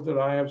reports that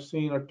I have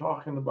seen are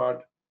talking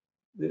about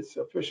this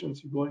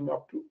efficiency going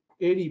up to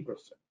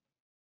 80%.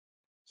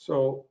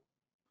 So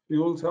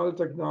fuel cell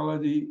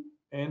technology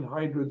and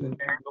hydrogen,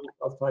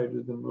 low-cost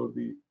hydrogen, will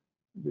be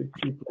the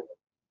key players.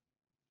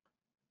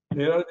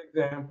 There are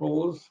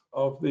examples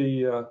of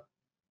the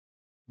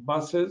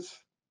buses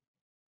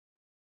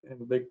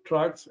and big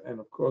trucks, and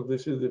of course,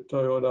 this is the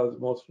Toyota's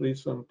most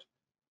recent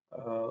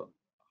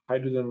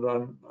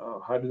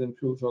hydrogen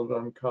fuel cell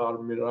run car,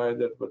 Mirai,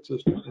 that was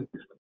just in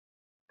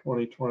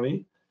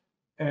 2020.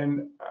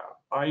 And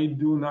I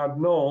do not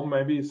know,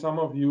 maybe some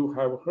of you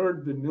have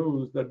heard the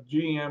news that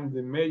GM,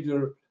 the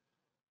major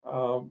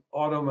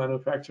auto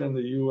manufacturer in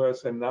the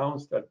US,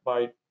 announced that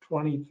by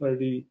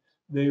 2030,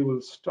 they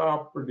will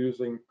stop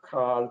producing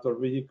cars or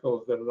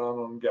vehicles that run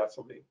on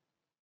gasoline.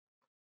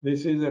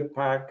 This is a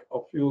pack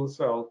of fuel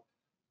cell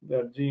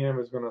that GM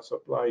is going to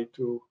supply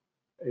to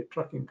a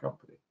trucking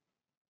company.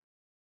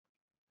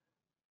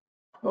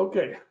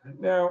 Okay,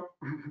 now,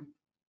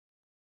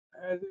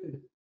 as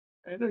an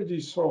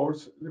energy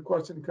source, the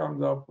question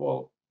comes up,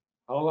 well,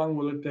 how long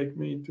will it take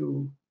me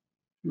to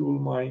fuel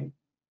my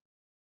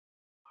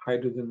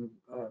hydrogen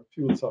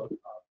fuel cell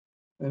car?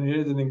 And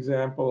here's an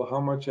example how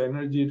much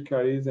energy it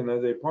carries. And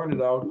as I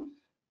pointed out,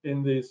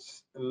 in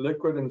this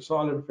liquid and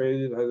solid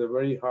phase, it has a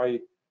very high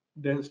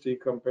density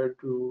compared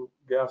to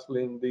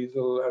gasoline,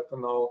 diesel,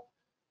 ethanol,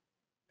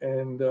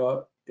 and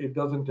it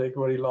doesn't take a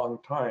very long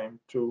time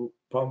to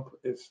pump.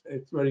 It's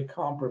very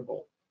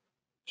comparable.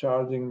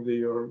 Charging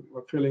or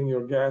filling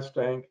your gas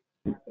tank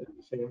at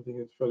the same thing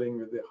as filling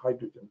with the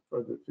hydrogen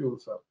for the fuel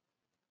cell.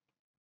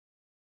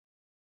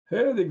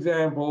 Here's the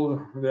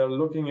example. They're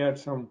looking at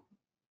some,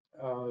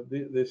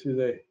 this is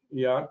a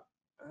yacht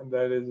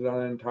that is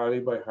run entirely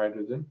by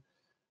hydrogen.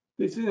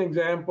 This is an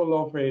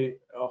example of a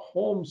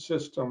home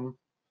system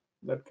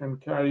that can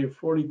carry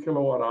 40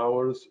 kilowatt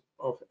hours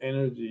of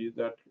energy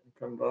that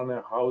can run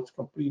a house,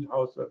 complete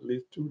house, at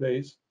least 2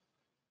 days.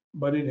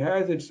 But it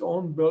has its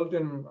own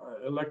built-in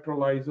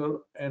electrolyzer,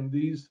 and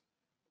these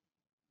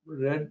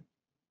red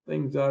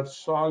things are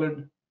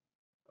solid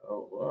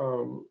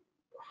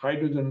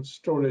hydrogen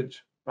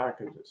storage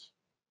packages.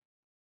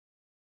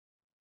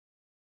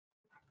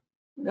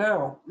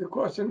 Now, the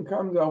question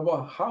comes up,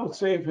 well, how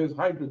safe is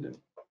hydrogen?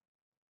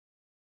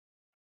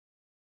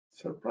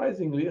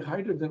 Surprisingly,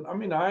 hydrogen, I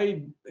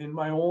mean, in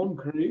my own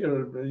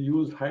career,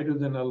 used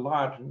hydrogen a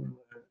lot in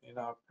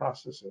our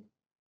processing.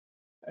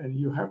 And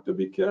you have to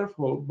be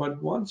careful,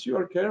 but once you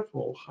are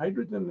careful,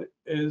 hydrogen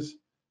is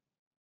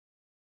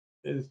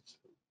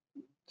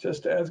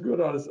just as good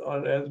or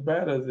as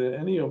bad as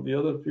any of the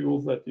other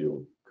fuels that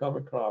you come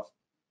across.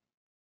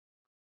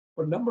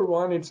 But number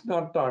one, it's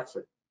not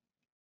toxic,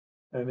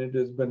 and it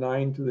is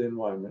benign to the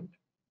environment.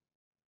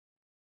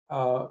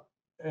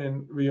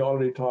 And we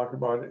already talked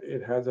about it.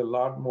 It has a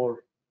lot more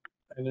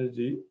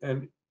energy,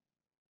 and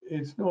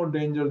it's no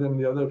danger than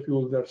the other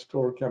fuels that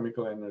store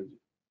chemical energy.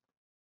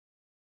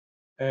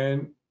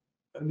 And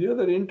the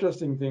other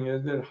interesting thing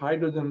is that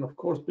hydrogen, of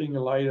course, being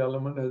a light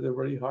element, has a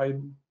very high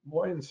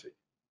buoyancy.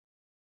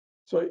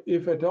 So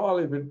if at all,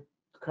 if it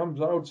comes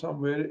out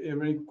somewhere, it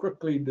very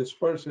quickly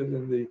disperses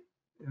in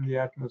the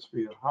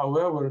atmosphere.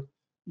 However,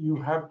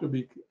 you have to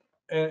be,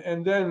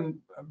 and then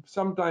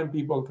sometimes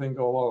people think,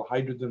 oh, well,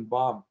 hydrogen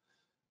bomb.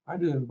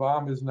 Hydrogen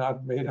bomb is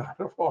not made out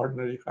of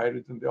ordinary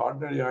hydrogen. The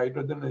ordinary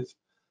hydrogen is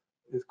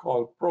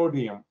called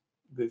protium,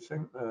 the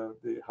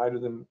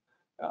hydrogen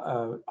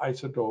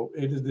isotope.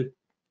 It is the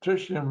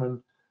tritium,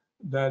 and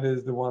that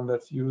is the one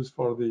that's used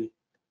for the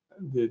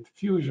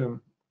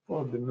fusion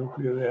for the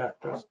nuclear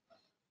reactors.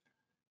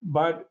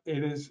 But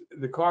it is,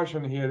 the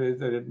caution here is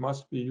that it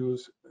must be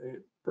used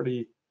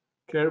pretty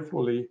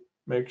carefully,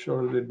 make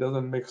sure that it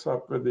doesn't mix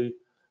up with the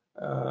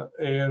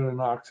air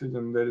and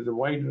oxygen. There is a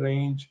wide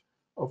range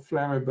of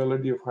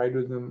flammability of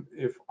hydrogen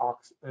if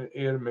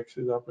air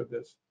mixes up with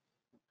this.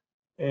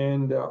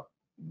 And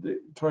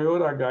the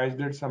Toyota guys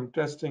did some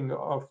testing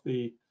of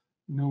the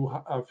new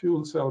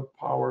fuel cell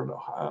powered,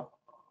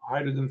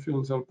 hydrogen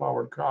fuel cell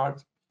powered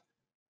cars,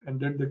 and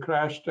did the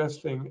crash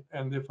testing,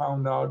 and they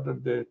found out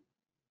that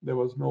there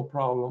was no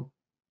problem.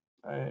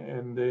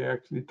 And they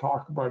actually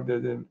talk about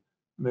that the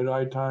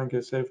Mirai tank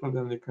is safer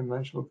than the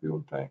conventional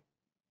fuel tank.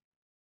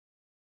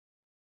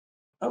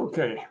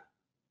 Okay,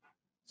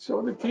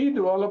 so the key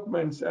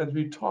developments as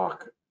we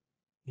talk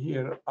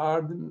here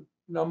are the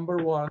number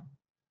one,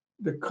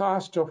 the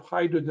cost of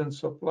hydrogen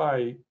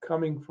supply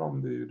coming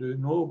from the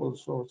renewable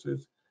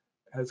sources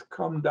has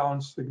come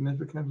down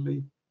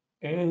significantly,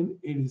 and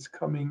it's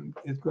going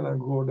to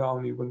go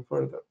down even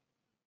further.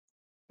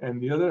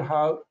 And the other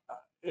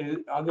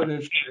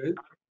issue is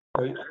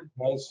it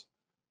has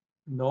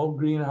no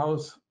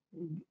greenhouse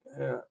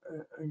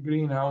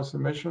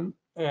emission,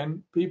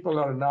 and people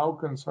are now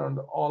concerned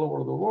all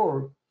over the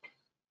world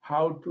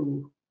how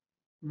to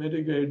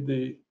mitigate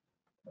the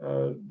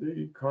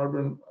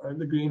carbon and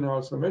the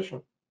greenhouse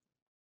emission.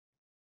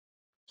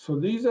 So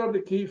these are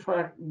the key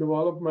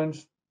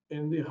developments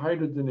in the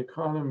hydrogen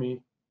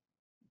economy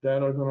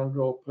that are going to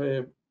go play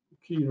a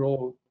key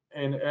role.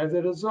 And as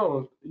a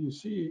result, you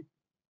see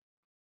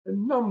a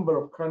number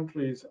of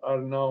countries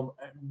are now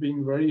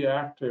being very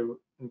active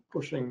in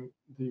pushing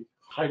the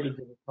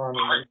hydrogen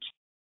economy,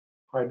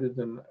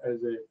 hydrogen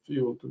as a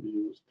fuel to be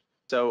used.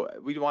 So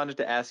we wanted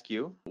to ask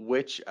you,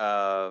 which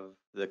of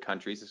the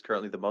countries is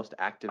currently the most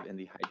active in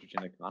the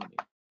hydrogen economy?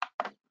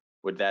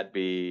 Would that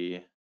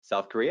be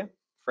South Korea,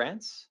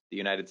 France, the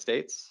United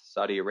States,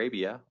 Saudi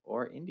Arabia,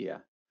 or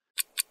India?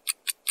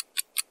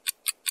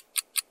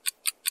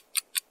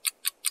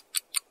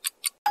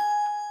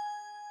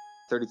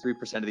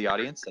 %33% of the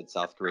audience said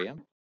South Korea,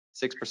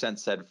 6%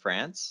 said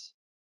France,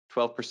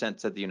 12%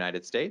 said the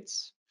United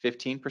States,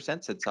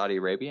 15% said Saudi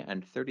Arabia,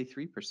 and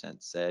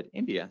 33% said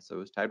India. So it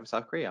was tied with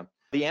South Korea.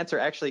 The answer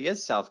actually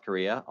is South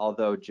Korea,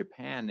 although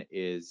Japan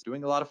is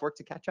doing a lot of work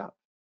to catch up.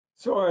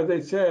 So as I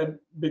said,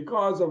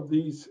 because of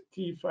these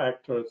key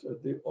factors,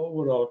 the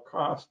overall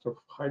cost of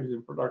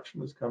hydrogen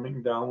production is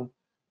coming down,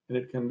 and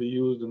it can be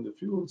used in the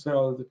fuel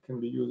cells, it can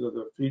be used as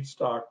a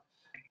feedstock.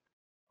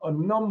 A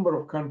number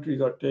of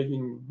countries are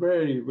taking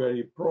very,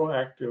 very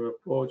proactive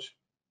approach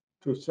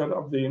to set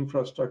up the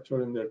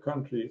infrastructure in their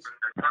countries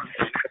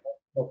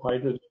of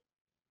hydrogen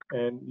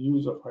and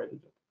use of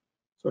hydrogen.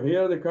 So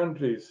here are the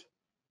countries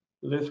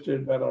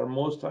listed that are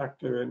most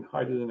active in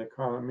hydrogen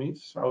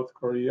economies: South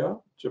Korea,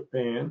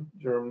 Japan,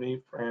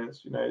 Germany,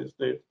 France, United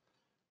States,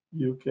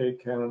 UK,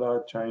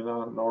 Canada,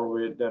 China,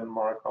 Norway,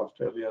 Denmark,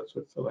 Australia,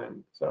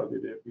 Switzerland, Saudi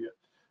Arabia,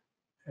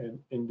 and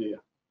India.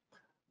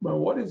 But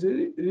what is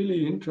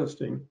really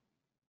interesting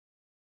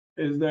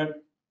is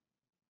that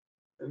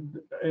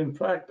in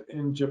fact,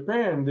 in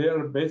Japan, they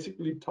are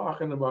basically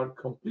talking about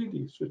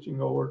completely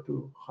switching over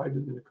to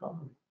hydrogen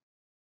economy.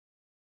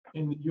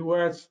 In the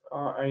US,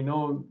 I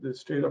know the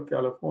state of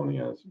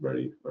California is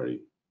very,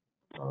 very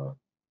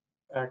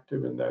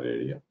active in that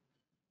area,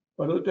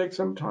 but it'll take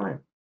some time.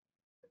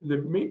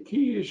 The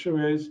key issue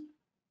is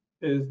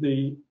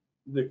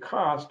the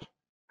cost,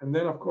 and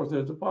then of course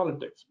there's the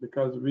politics,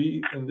 because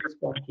we in this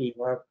country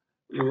have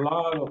a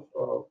lot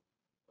of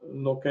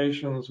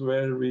locations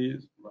where we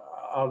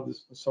are the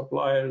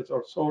suppliers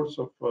or source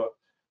of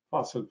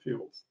fossil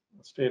fuels.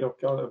 The state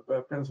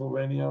of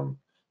Pennsylvania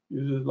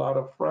uses a lot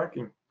of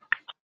fracking,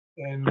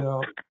 and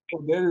so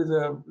there is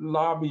a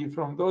lobby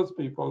from those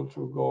people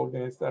to go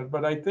against that.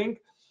 But I think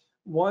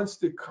once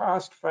the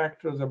cost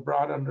factors are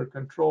brought under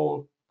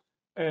control,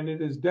 and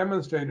it is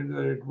demonstrated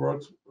that it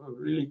works a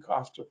really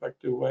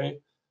cost-effective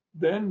way,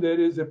 then there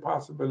is a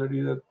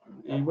possibility that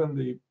even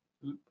the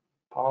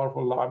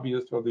powerful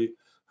lobbyists of the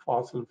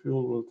fossil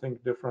fuel will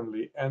think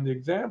differently. And the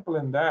example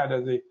in that,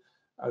 as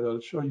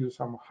I'll show you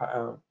some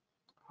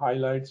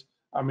headlines,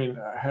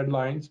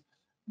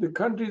 the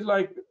countries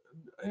like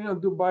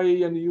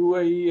Dubai and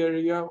UAE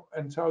area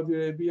and Saudi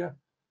Arabia.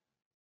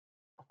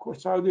 Of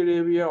course, Saudi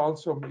Arabia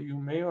also, you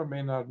may or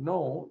may not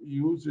know,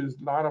 uses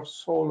a lot of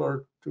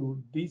solar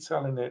to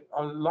desalinate,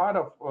 a lot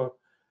of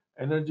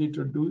energy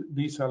to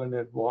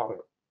desalinate water,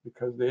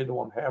 because they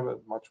don't have as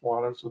much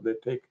water, so they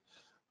take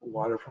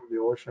water from the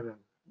ocean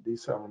and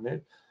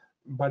desalinate.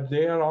 But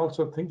they are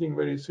also thinking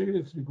very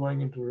seriously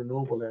going into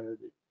renewable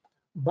energy.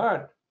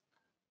 But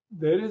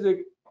there is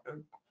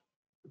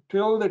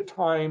till the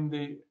time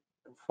the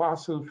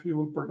fossil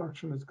fuel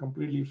production is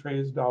completely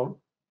phased out,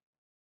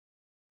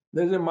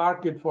 there's a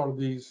market for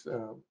these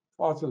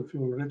fossil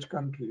fuel rich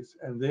countries,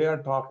 and they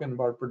are talking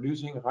about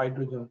producing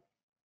hydrogen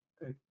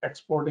and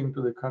exporting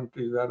to the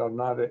countries that are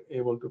not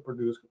able to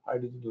produce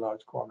hydrogen in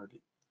large quantity.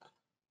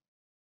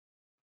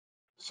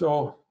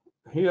 So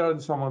here are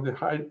some of the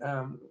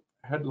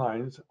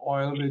headlines.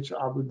 Oil-rich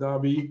Abu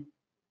Dhabi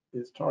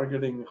is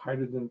targeting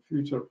hydrogen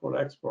future for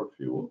export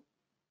fuel.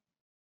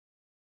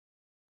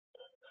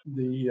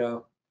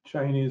 The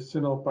Chinese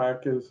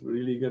Sinopec is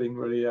really getting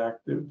very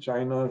active.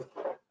 China's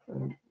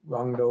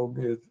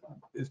Guangdong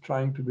is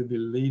trying to be the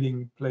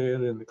leading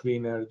player in the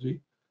clean energy.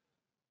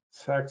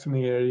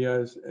 Saxony area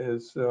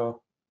is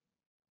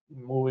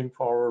moving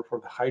forward for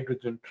the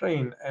hydrogen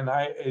train, and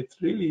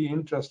it's really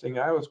interesting.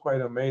 I was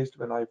quite amazed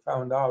when I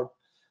found out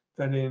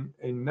that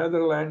in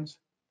Netherlands,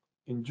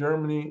 in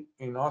Germany,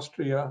 in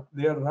Austria,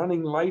 they are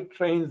running light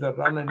trains that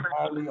run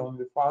entirely on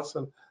the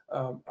fossil,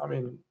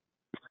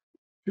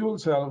 fuel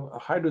cell,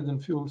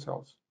 hydrogen fuel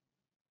cells.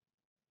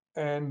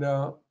 And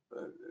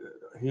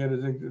here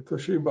is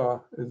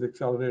Toshiba is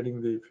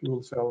accelerating the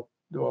fuel cell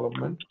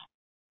development.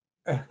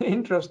 And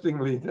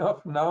interestingly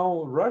enough,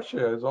 now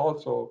Russia is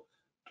also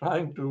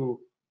trying to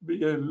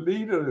be a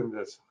leader in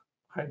this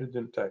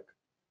hydrogen tech.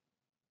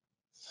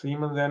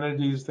 Siemens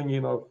Energy is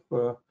thinking of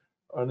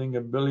earning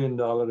 $1 billion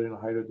in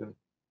hydrogen.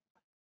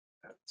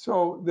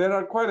 So there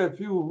are quite a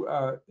few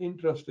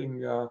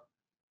interesting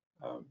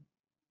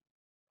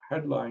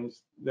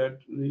headlines that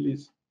really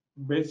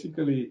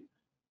basically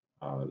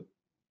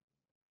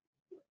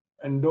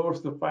endorse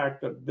the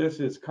fact that this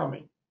is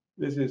coming.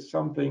 This is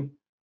something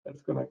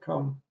that's going to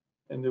come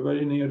in the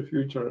very near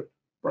future,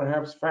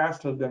 perhaps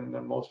faster than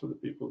most of the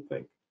people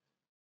think.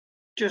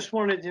 Just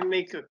wanted to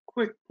make a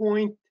quick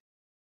point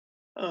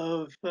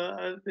of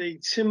the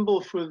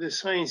symbol for the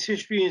Science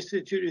History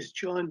Institute is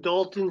John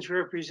Dalton's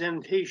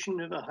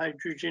representation of the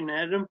hydrogen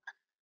atom.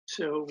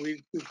 So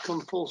we've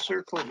come full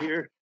circle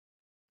here.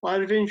 A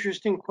lot of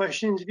interesting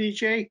questions,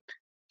 Vijay,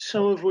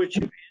 some of which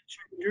you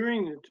answered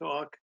during the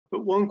talk.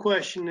 But one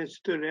question that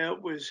stood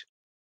out was,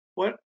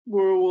 what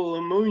role will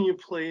ammonia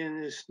play in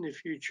this in the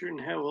future,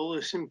 and how will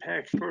this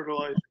impact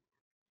fertilizer?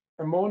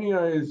 Ammonia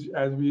is,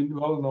 as we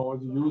well know,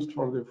 is used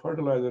for the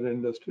fertilizer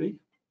industry,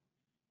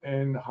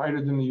 and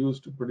hydrogen is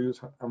used to produce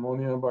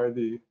ammonia by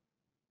the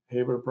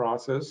Haber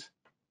process.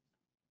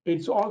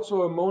 It's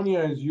also, ammonia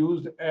is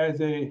used as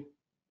a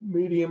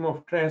medium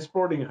of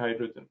transporting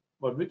hydrogen,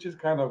 but which is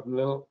kind of a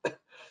little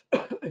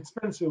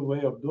expensive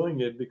way of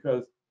doing it,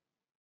 because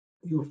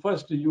you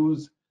first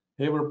use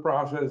Haber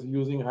process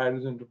using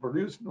hydrogen to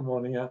produce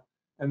ammonia,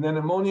 and then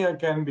ammonia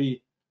can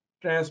be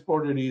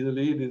transported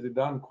easily. It is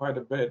done quite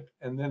a bit,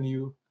 and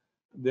then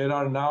there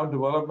are now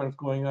developments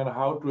going on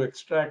how to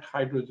extract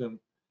hydrogen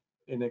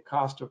in a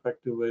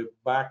cost-effective way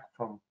back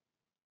from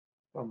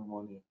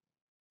ammonia.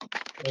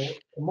 So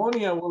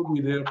ammonia will be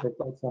there for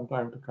quite some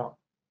time to come.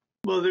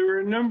 Well, there were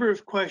a number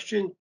of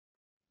questions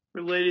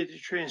related to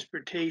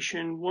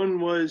transportation. One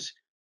was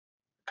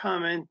a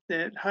comment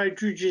that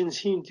hydrogen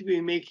seemed to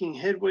be making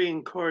headway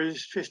in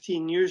cars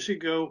 15 years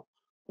ago.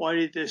 Why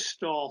did this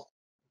stall?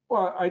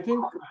 Well, I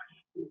think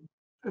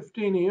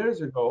 15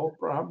 years ago,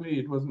 probably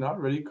it was not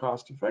really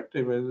cost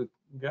effective, as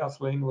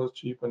gasoline was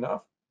cheap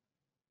enough.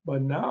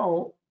 But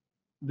now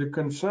the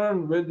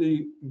concern with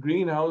the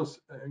greenhouse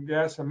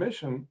gas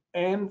emission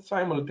and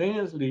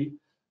simultaneously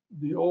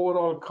the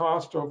overall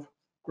cost of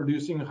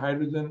producing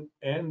hydrogen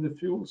and the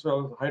fuel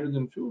cells,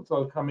 hydrogen fuel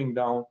cell coming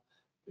down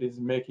is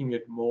making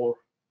it more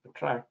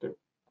attractive.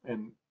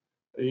 And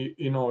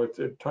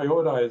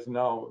Toyota is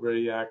now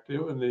very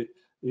active, and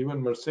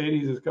even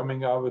Mercedes is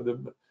coming out with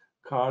the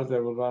cars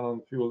that will run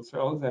on fuel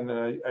cells. And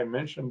I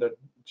mentioned that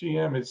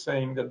GM is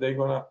saying that they're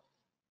going to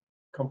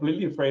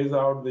completely phase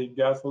out the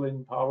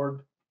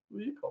gasoline-powered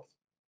vehicles.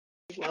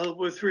 Well,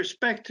 with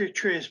respect to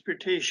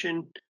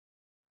transportation,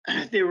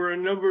 there were a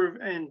number of,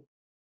 and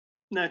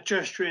not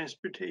just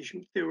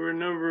transportation, there were a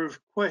number of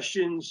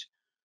questions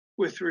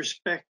with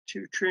respect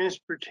to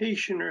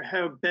transportation, or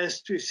how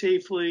best to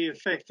safely,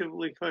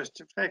 effectively,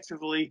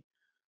 cost-effectively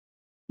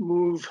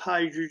move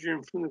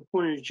hydrogen from the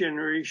point of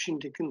generation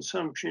to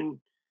consumption,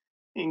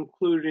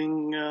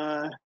 including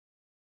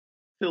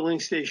filling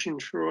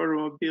stations for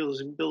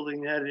automobiles and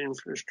building that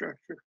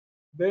infrastructure.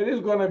 There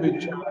is going to be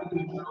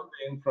challenges on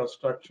the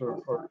infrastructure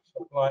for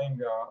supplying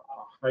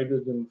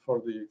hydrogen for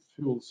the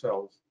fuel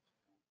cells.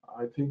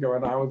 I think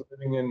when I was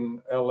living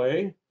in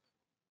LA,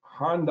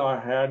 Honda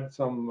had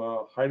some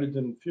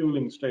hydrogen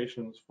fueling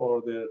stations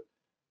for their,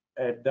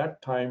 at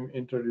that time,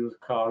 introduced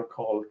car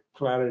called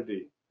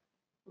Clarity,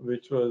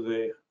 which was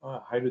a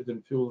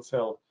hydrogen fuel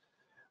cell.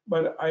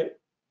 But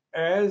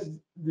as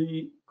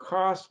the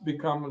costs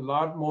become a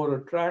lot more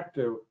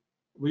attractive,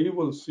 we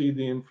will see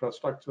the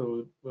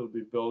infrastructure will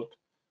be built.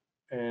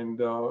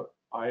 And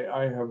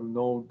I have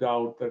no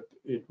doubt that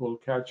it will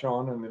catch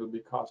on and it'll be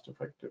cost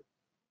effective.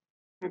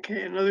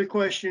 Okay, another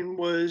question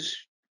was,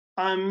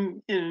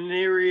 I'm in an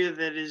area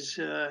that is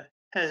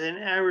has an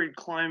arid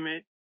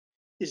climate.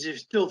 Is it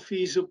still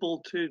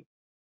feasible to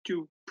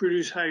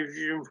produce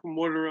hydrogen from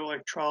water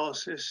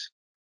electrolysis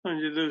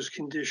under those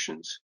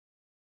conditions?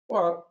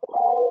 Well,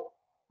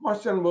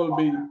 question will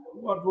be,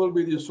 what will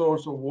be the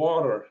source of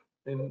water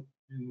in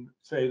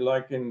say,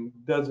 like in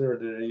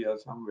desert area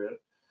somewhere?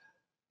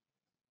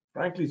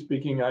 Frankly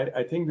speaking,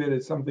 I think there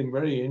is something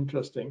very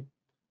interesting.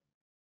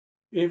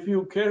 If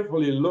you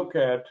carefully look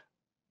at,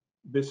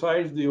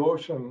 besides the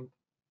ocean,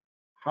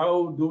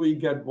 how do we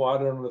get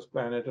water on this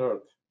planet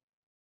Earth?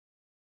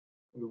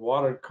 The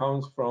water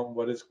comes from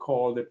what is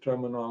called the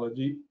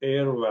terminology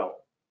air well.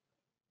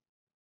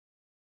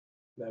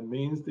 That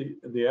means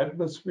the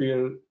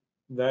atmosphere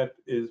that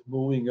is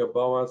moving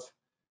above us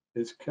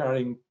is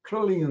carrying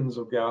trillions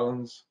of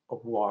gallons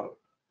of water.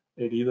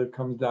 It either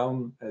comes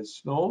down as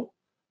snow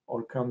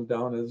or comes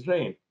down as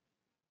rain.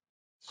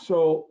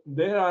 So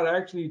there are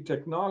actually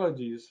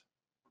technologies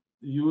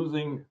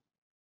using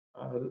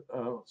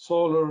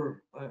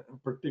solar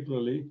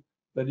particularly,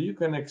 that you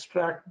can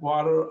extract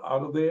water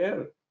out of the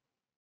air.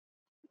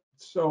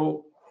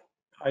 So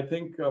I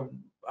think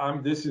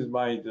this is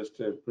my just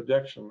a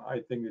projection. I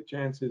think the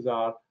chances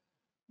are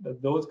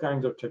that those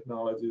kinds of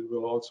technologies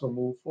will also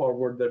move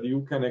forward, that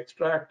you can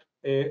extract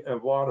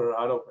water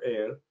out of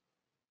air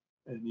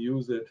and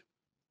use it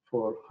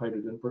for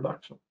hydrogen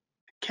production.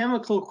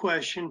 Chemical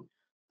question.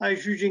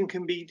 Hydrogen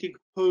can be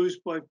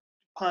decomposed by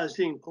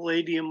depositing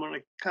palladium on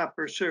a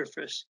copper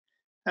surface.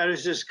 How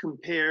does this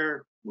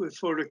compare with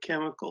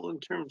photochemical in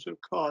terms of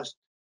cost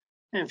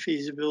and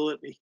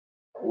feasibility?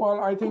 Well,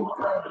 I think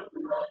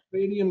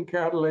palladium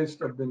catalysts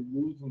have been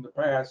used in the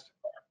past,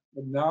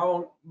 but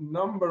now a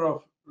number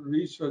of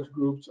research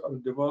groups are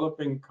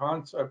developing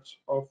concepts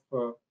of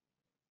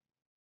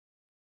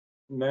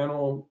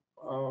nano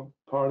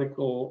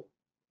particle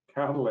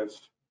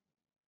catalyst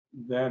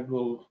that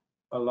will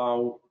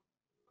allow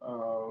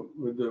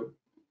with the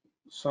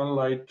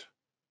sunlight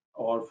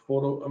or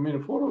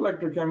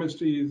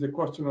photoelectrochemistry is a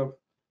question of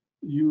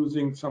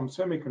using some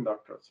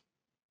semiconductors.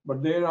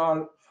 But there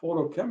are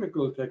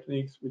photochemical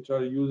techniques which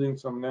are using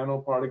some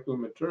nanoparticle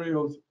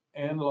materials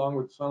and along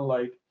with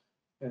sunlight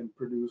and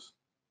produce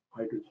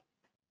hydrogen.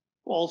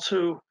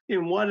 Also,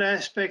 in what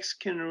aspects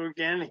can an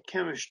organic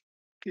chemist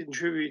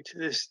contribute to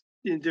this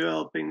in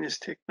developing this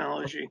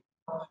technology?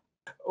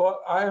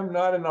 Well, I am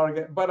not an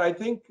organic, but I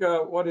think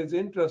what is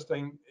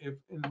interesting, if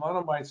in one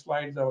of my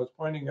slides I was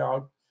pointing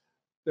out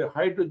the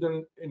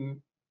hydrogen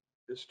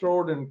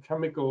stored in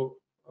chemical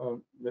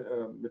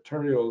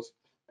materials,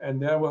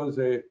 and there was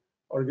a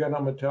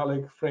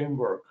organometallic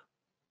framework.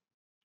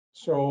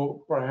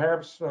 So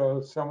perhaps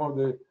some of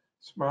the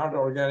smart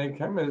organic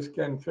chemists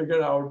can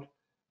figure out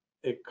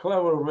a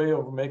clever way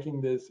of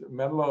making this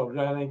metal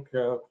organic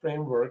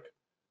framework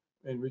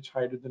in which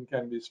hydrogen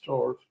can be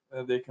stored,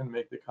 and they can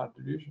make the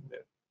contribution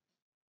there.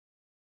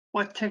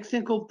 What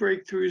technical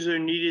breakthroughs are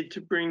needed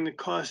to bring the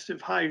cost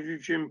of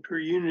hydrogen per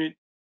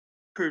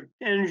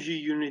energy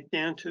unit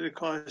down to the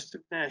cost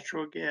of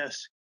natural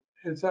gas?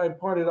 As I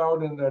pointed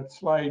out in that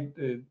slide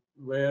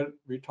where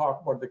we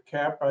talk about the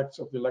capex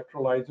of the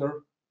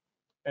electrolyzer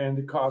and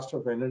the cost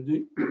of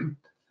energy,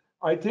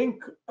 I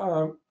think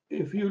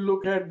if you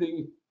look at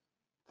the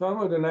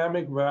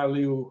thermodynamic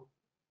value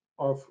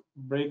of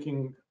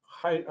breaking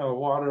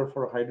water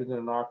for hydrogen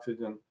and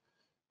oxygen,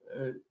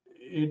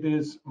 it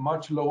is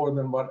much lower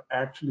than what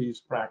actually is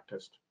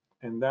practiced.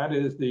 And that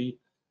is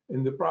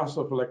in the process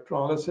of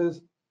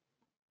electrolysis,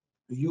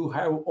 you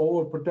have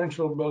over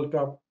potential built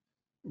up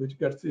which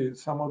gets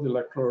some of the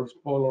electrodes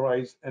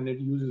polarized, and it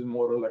uses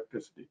more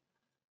electricity.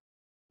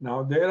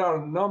 Now, there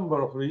are a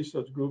number of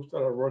research groups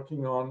that are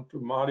working on to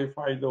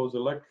modify those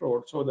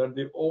electrodes so that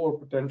the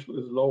overpotential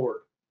is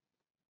lowered.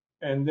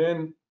 And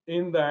then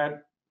in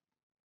that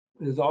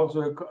is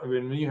also,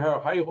 when you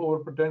have high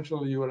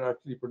overpotential, you are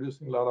actually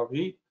producing a lot of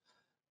heat.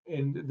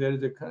 And there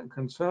is a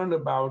concern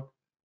about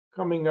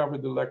coming up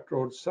with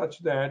electrodes such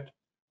that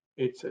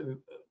its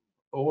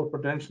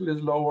overpotential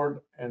is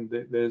lowered and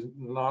there's a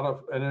lot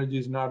of energy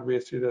is not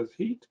wasted as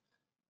heat.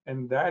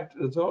 And that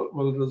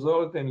will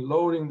result in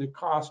lowering the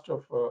cost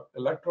of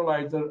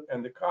electrolyzer,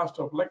 and the cost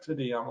of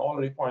electricity, I'm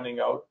already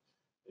pointing out,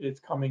 is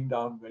coming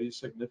down very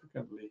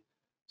significantly.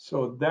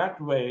 So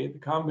that way, the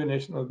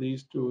combination of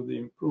these two, the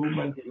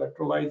improvement of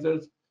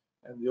electrolyzers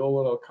and the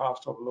overall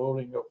cost of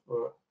lowering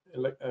of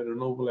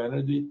renewable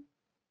energy,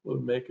 will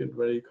make it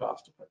very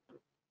cost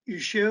effective. You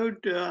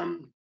showed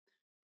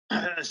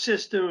a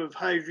system of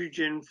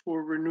hydrogen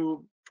for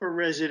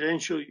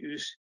residential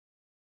use.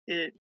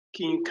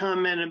 Can you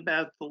comment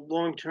about the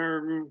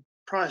long-term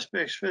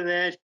prospects for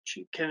that?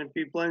 Can it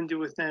be blended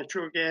with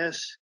natural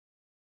gas?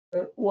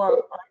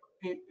 Well,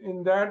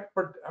 in that,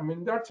 but I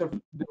mean, that's a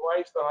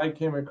device that I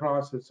came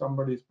across that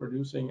somebody's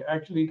producing.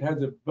 Actually, it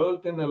has a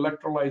built-in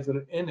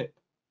electrolyzer in it.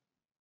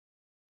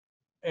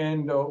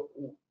 And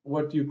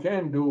what you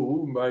can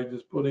do by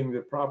just putting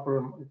the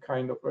proper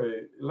kind of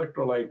a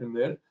electrolyte in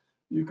there,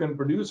 you can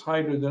produce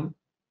hydrogen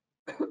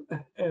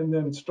and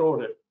then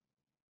store it.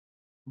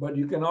 But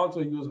you can also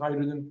use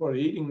hydrogen for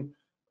heating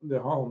the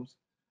homes.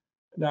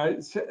 Now,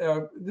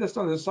 just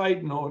on the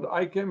side note,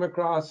 I came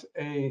across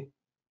a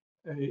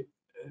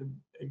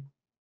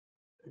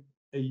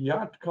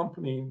yacht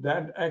company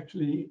that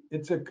actually,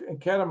 it's a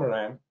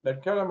catamaran.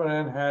 That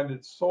catamaran had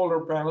its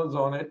solar panels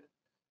on it,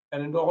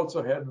 and it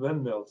also had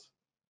windmills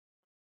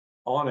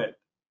on it.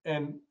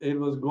 And it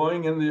was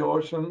going in the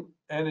ocean,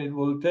 and it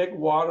will take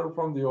water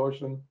from the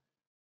ocean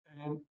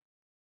and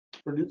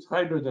produce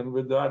hydrogen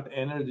with that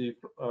energy,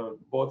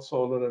 both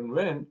solar and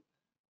wind,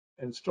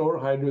 and store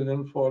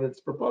hydrogen for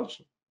its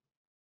propulsion.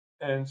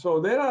 And so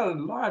there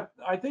are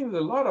I think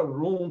there's a lot of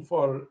room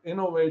for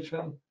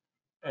innovation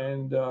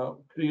and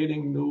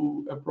creating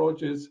new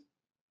approaches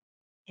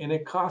in a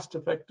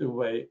cost-effective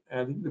way. And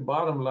I think the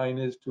bottom line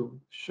is to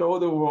show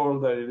the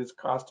world that it is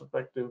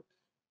cost-effective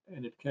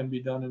and it can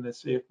be done in a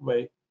safe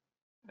way.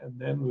 And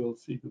then we'll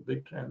see the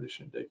big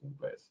transition taking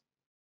place.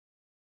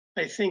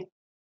 I think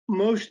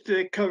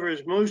that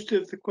covers most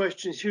of the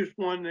questions. Here's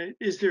one: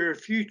 is there a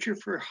future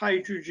for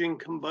hydrogen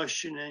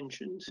combustion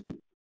engines?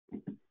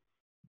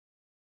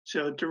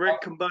 So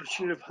direct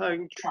combustion of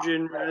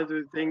hydrogen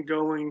rather than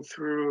going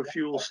through a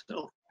fuel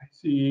cell. I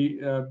see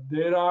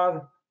there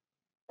are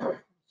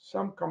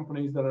some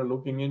companies that are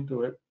looking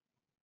into it.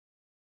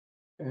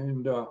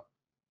 And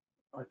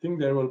I think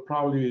there will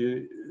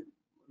probably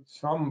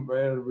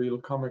somewhere we'll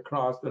come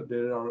across that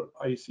there are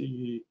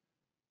ICE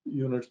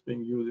units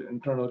being used,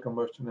 internal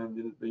combustion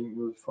engines being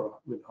used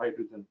with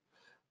hydrogen.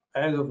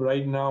 As of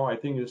right now, I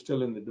think it's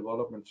still in the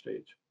development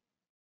stage.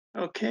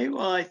 Okay,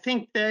 well, I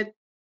think that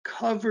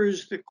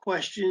covers the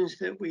questions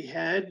that we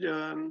had.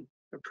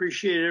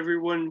 Appreciate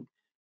everyone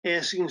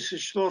asking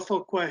such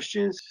thoughtful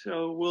questions.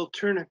 So we'll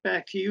turn it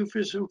back to you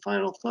for some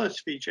final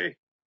thoughts, Vijay.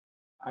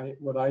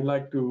 What I'd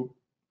like to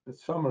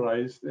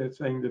summarize is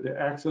saying that the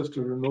access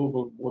to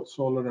renewable, both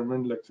solar and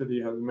wind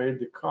electricity, has made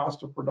the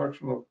cost of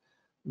production of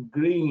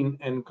green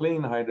and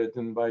clean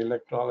hydrogen by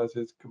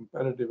electrolysis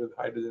competitive with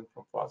hydrogen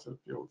from fossil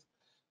fuels.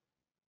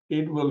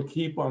 It will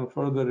keep on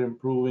further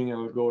improving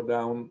and will go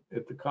down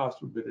if the cost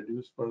will be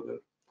reduced further.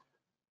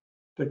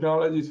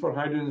 Technologies for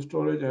hydrogen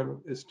storage have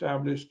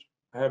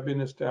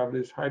been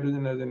established.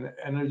 Hydrogen as an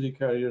energy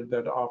carrier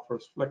that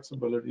offers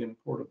flexibility and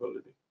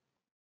portability.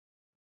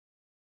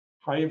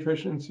 High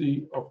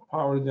efficiency of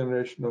power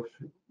generation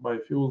by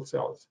fuel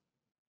cells.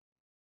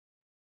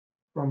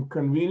 From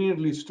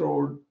conveniently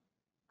stored,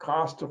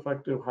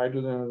 cost-effective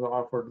hydrogen is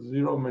offered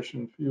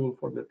zero-emission fuel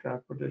for the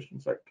transportation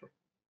sector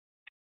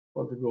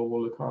for the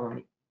global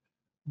economy.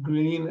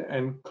 Green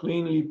and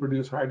cleanly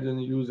produced hydrogen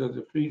used as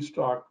a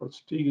feedstock for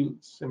steel,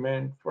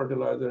 cement,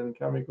 fertilizer, and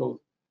chemicals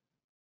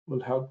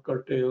will help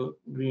curtail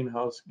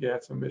greenhouse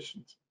gas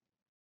emissions.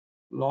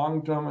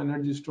 Long-term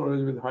energy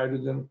storage with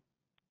hydrogen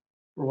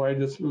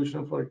provides a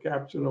solution for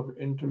capture of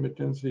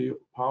intermittency of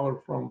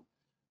power from,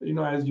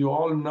 as you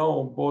all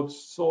know, both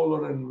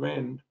solar and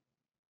wind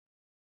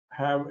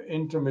have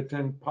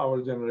intermittent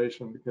power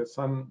generation because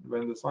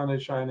when the sun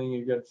is shining,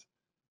 you get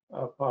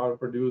power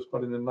produced,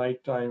 but in the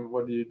nighttime,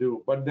 what do you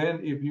do? But then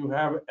if you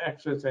have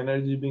excess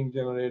energy being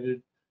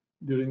generated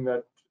during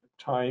that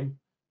time,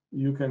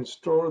 you can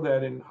store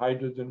that in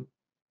hydrogen,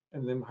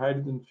 and then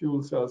hydrogen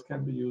fuel cells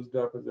can be used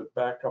up as a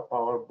backup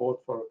power, both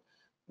for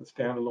the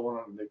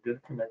standalone and the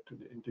grid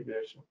connected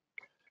integration.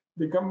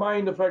 The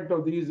combined effect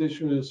of these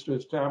issues is to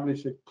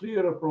establish a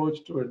clear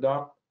approach to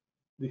adopt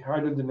the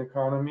hydrogen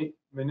economy,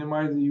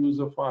 minimize the use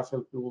of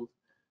fossil fuels,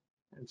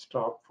 and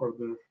stop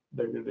further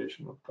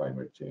degradation of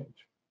climate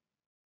change.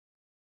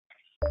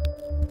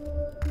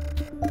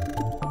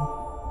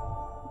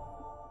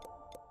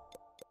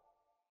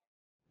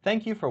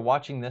 Thank you for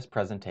watching this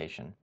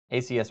presentation.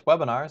 ACS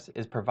Webinars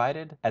is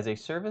provided as a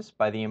service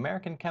by the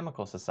American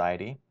Chemical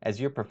Society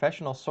as your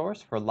professional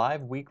source for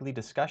live weekly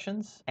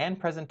discussions and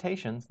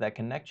presentations that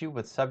connect you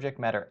with subject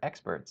matter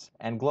experts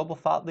and global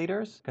thought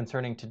leaders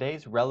concerning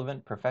today's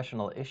relevant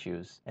professional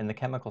issues in the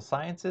chemical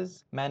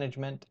sciences,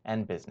 management,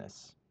 and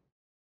business.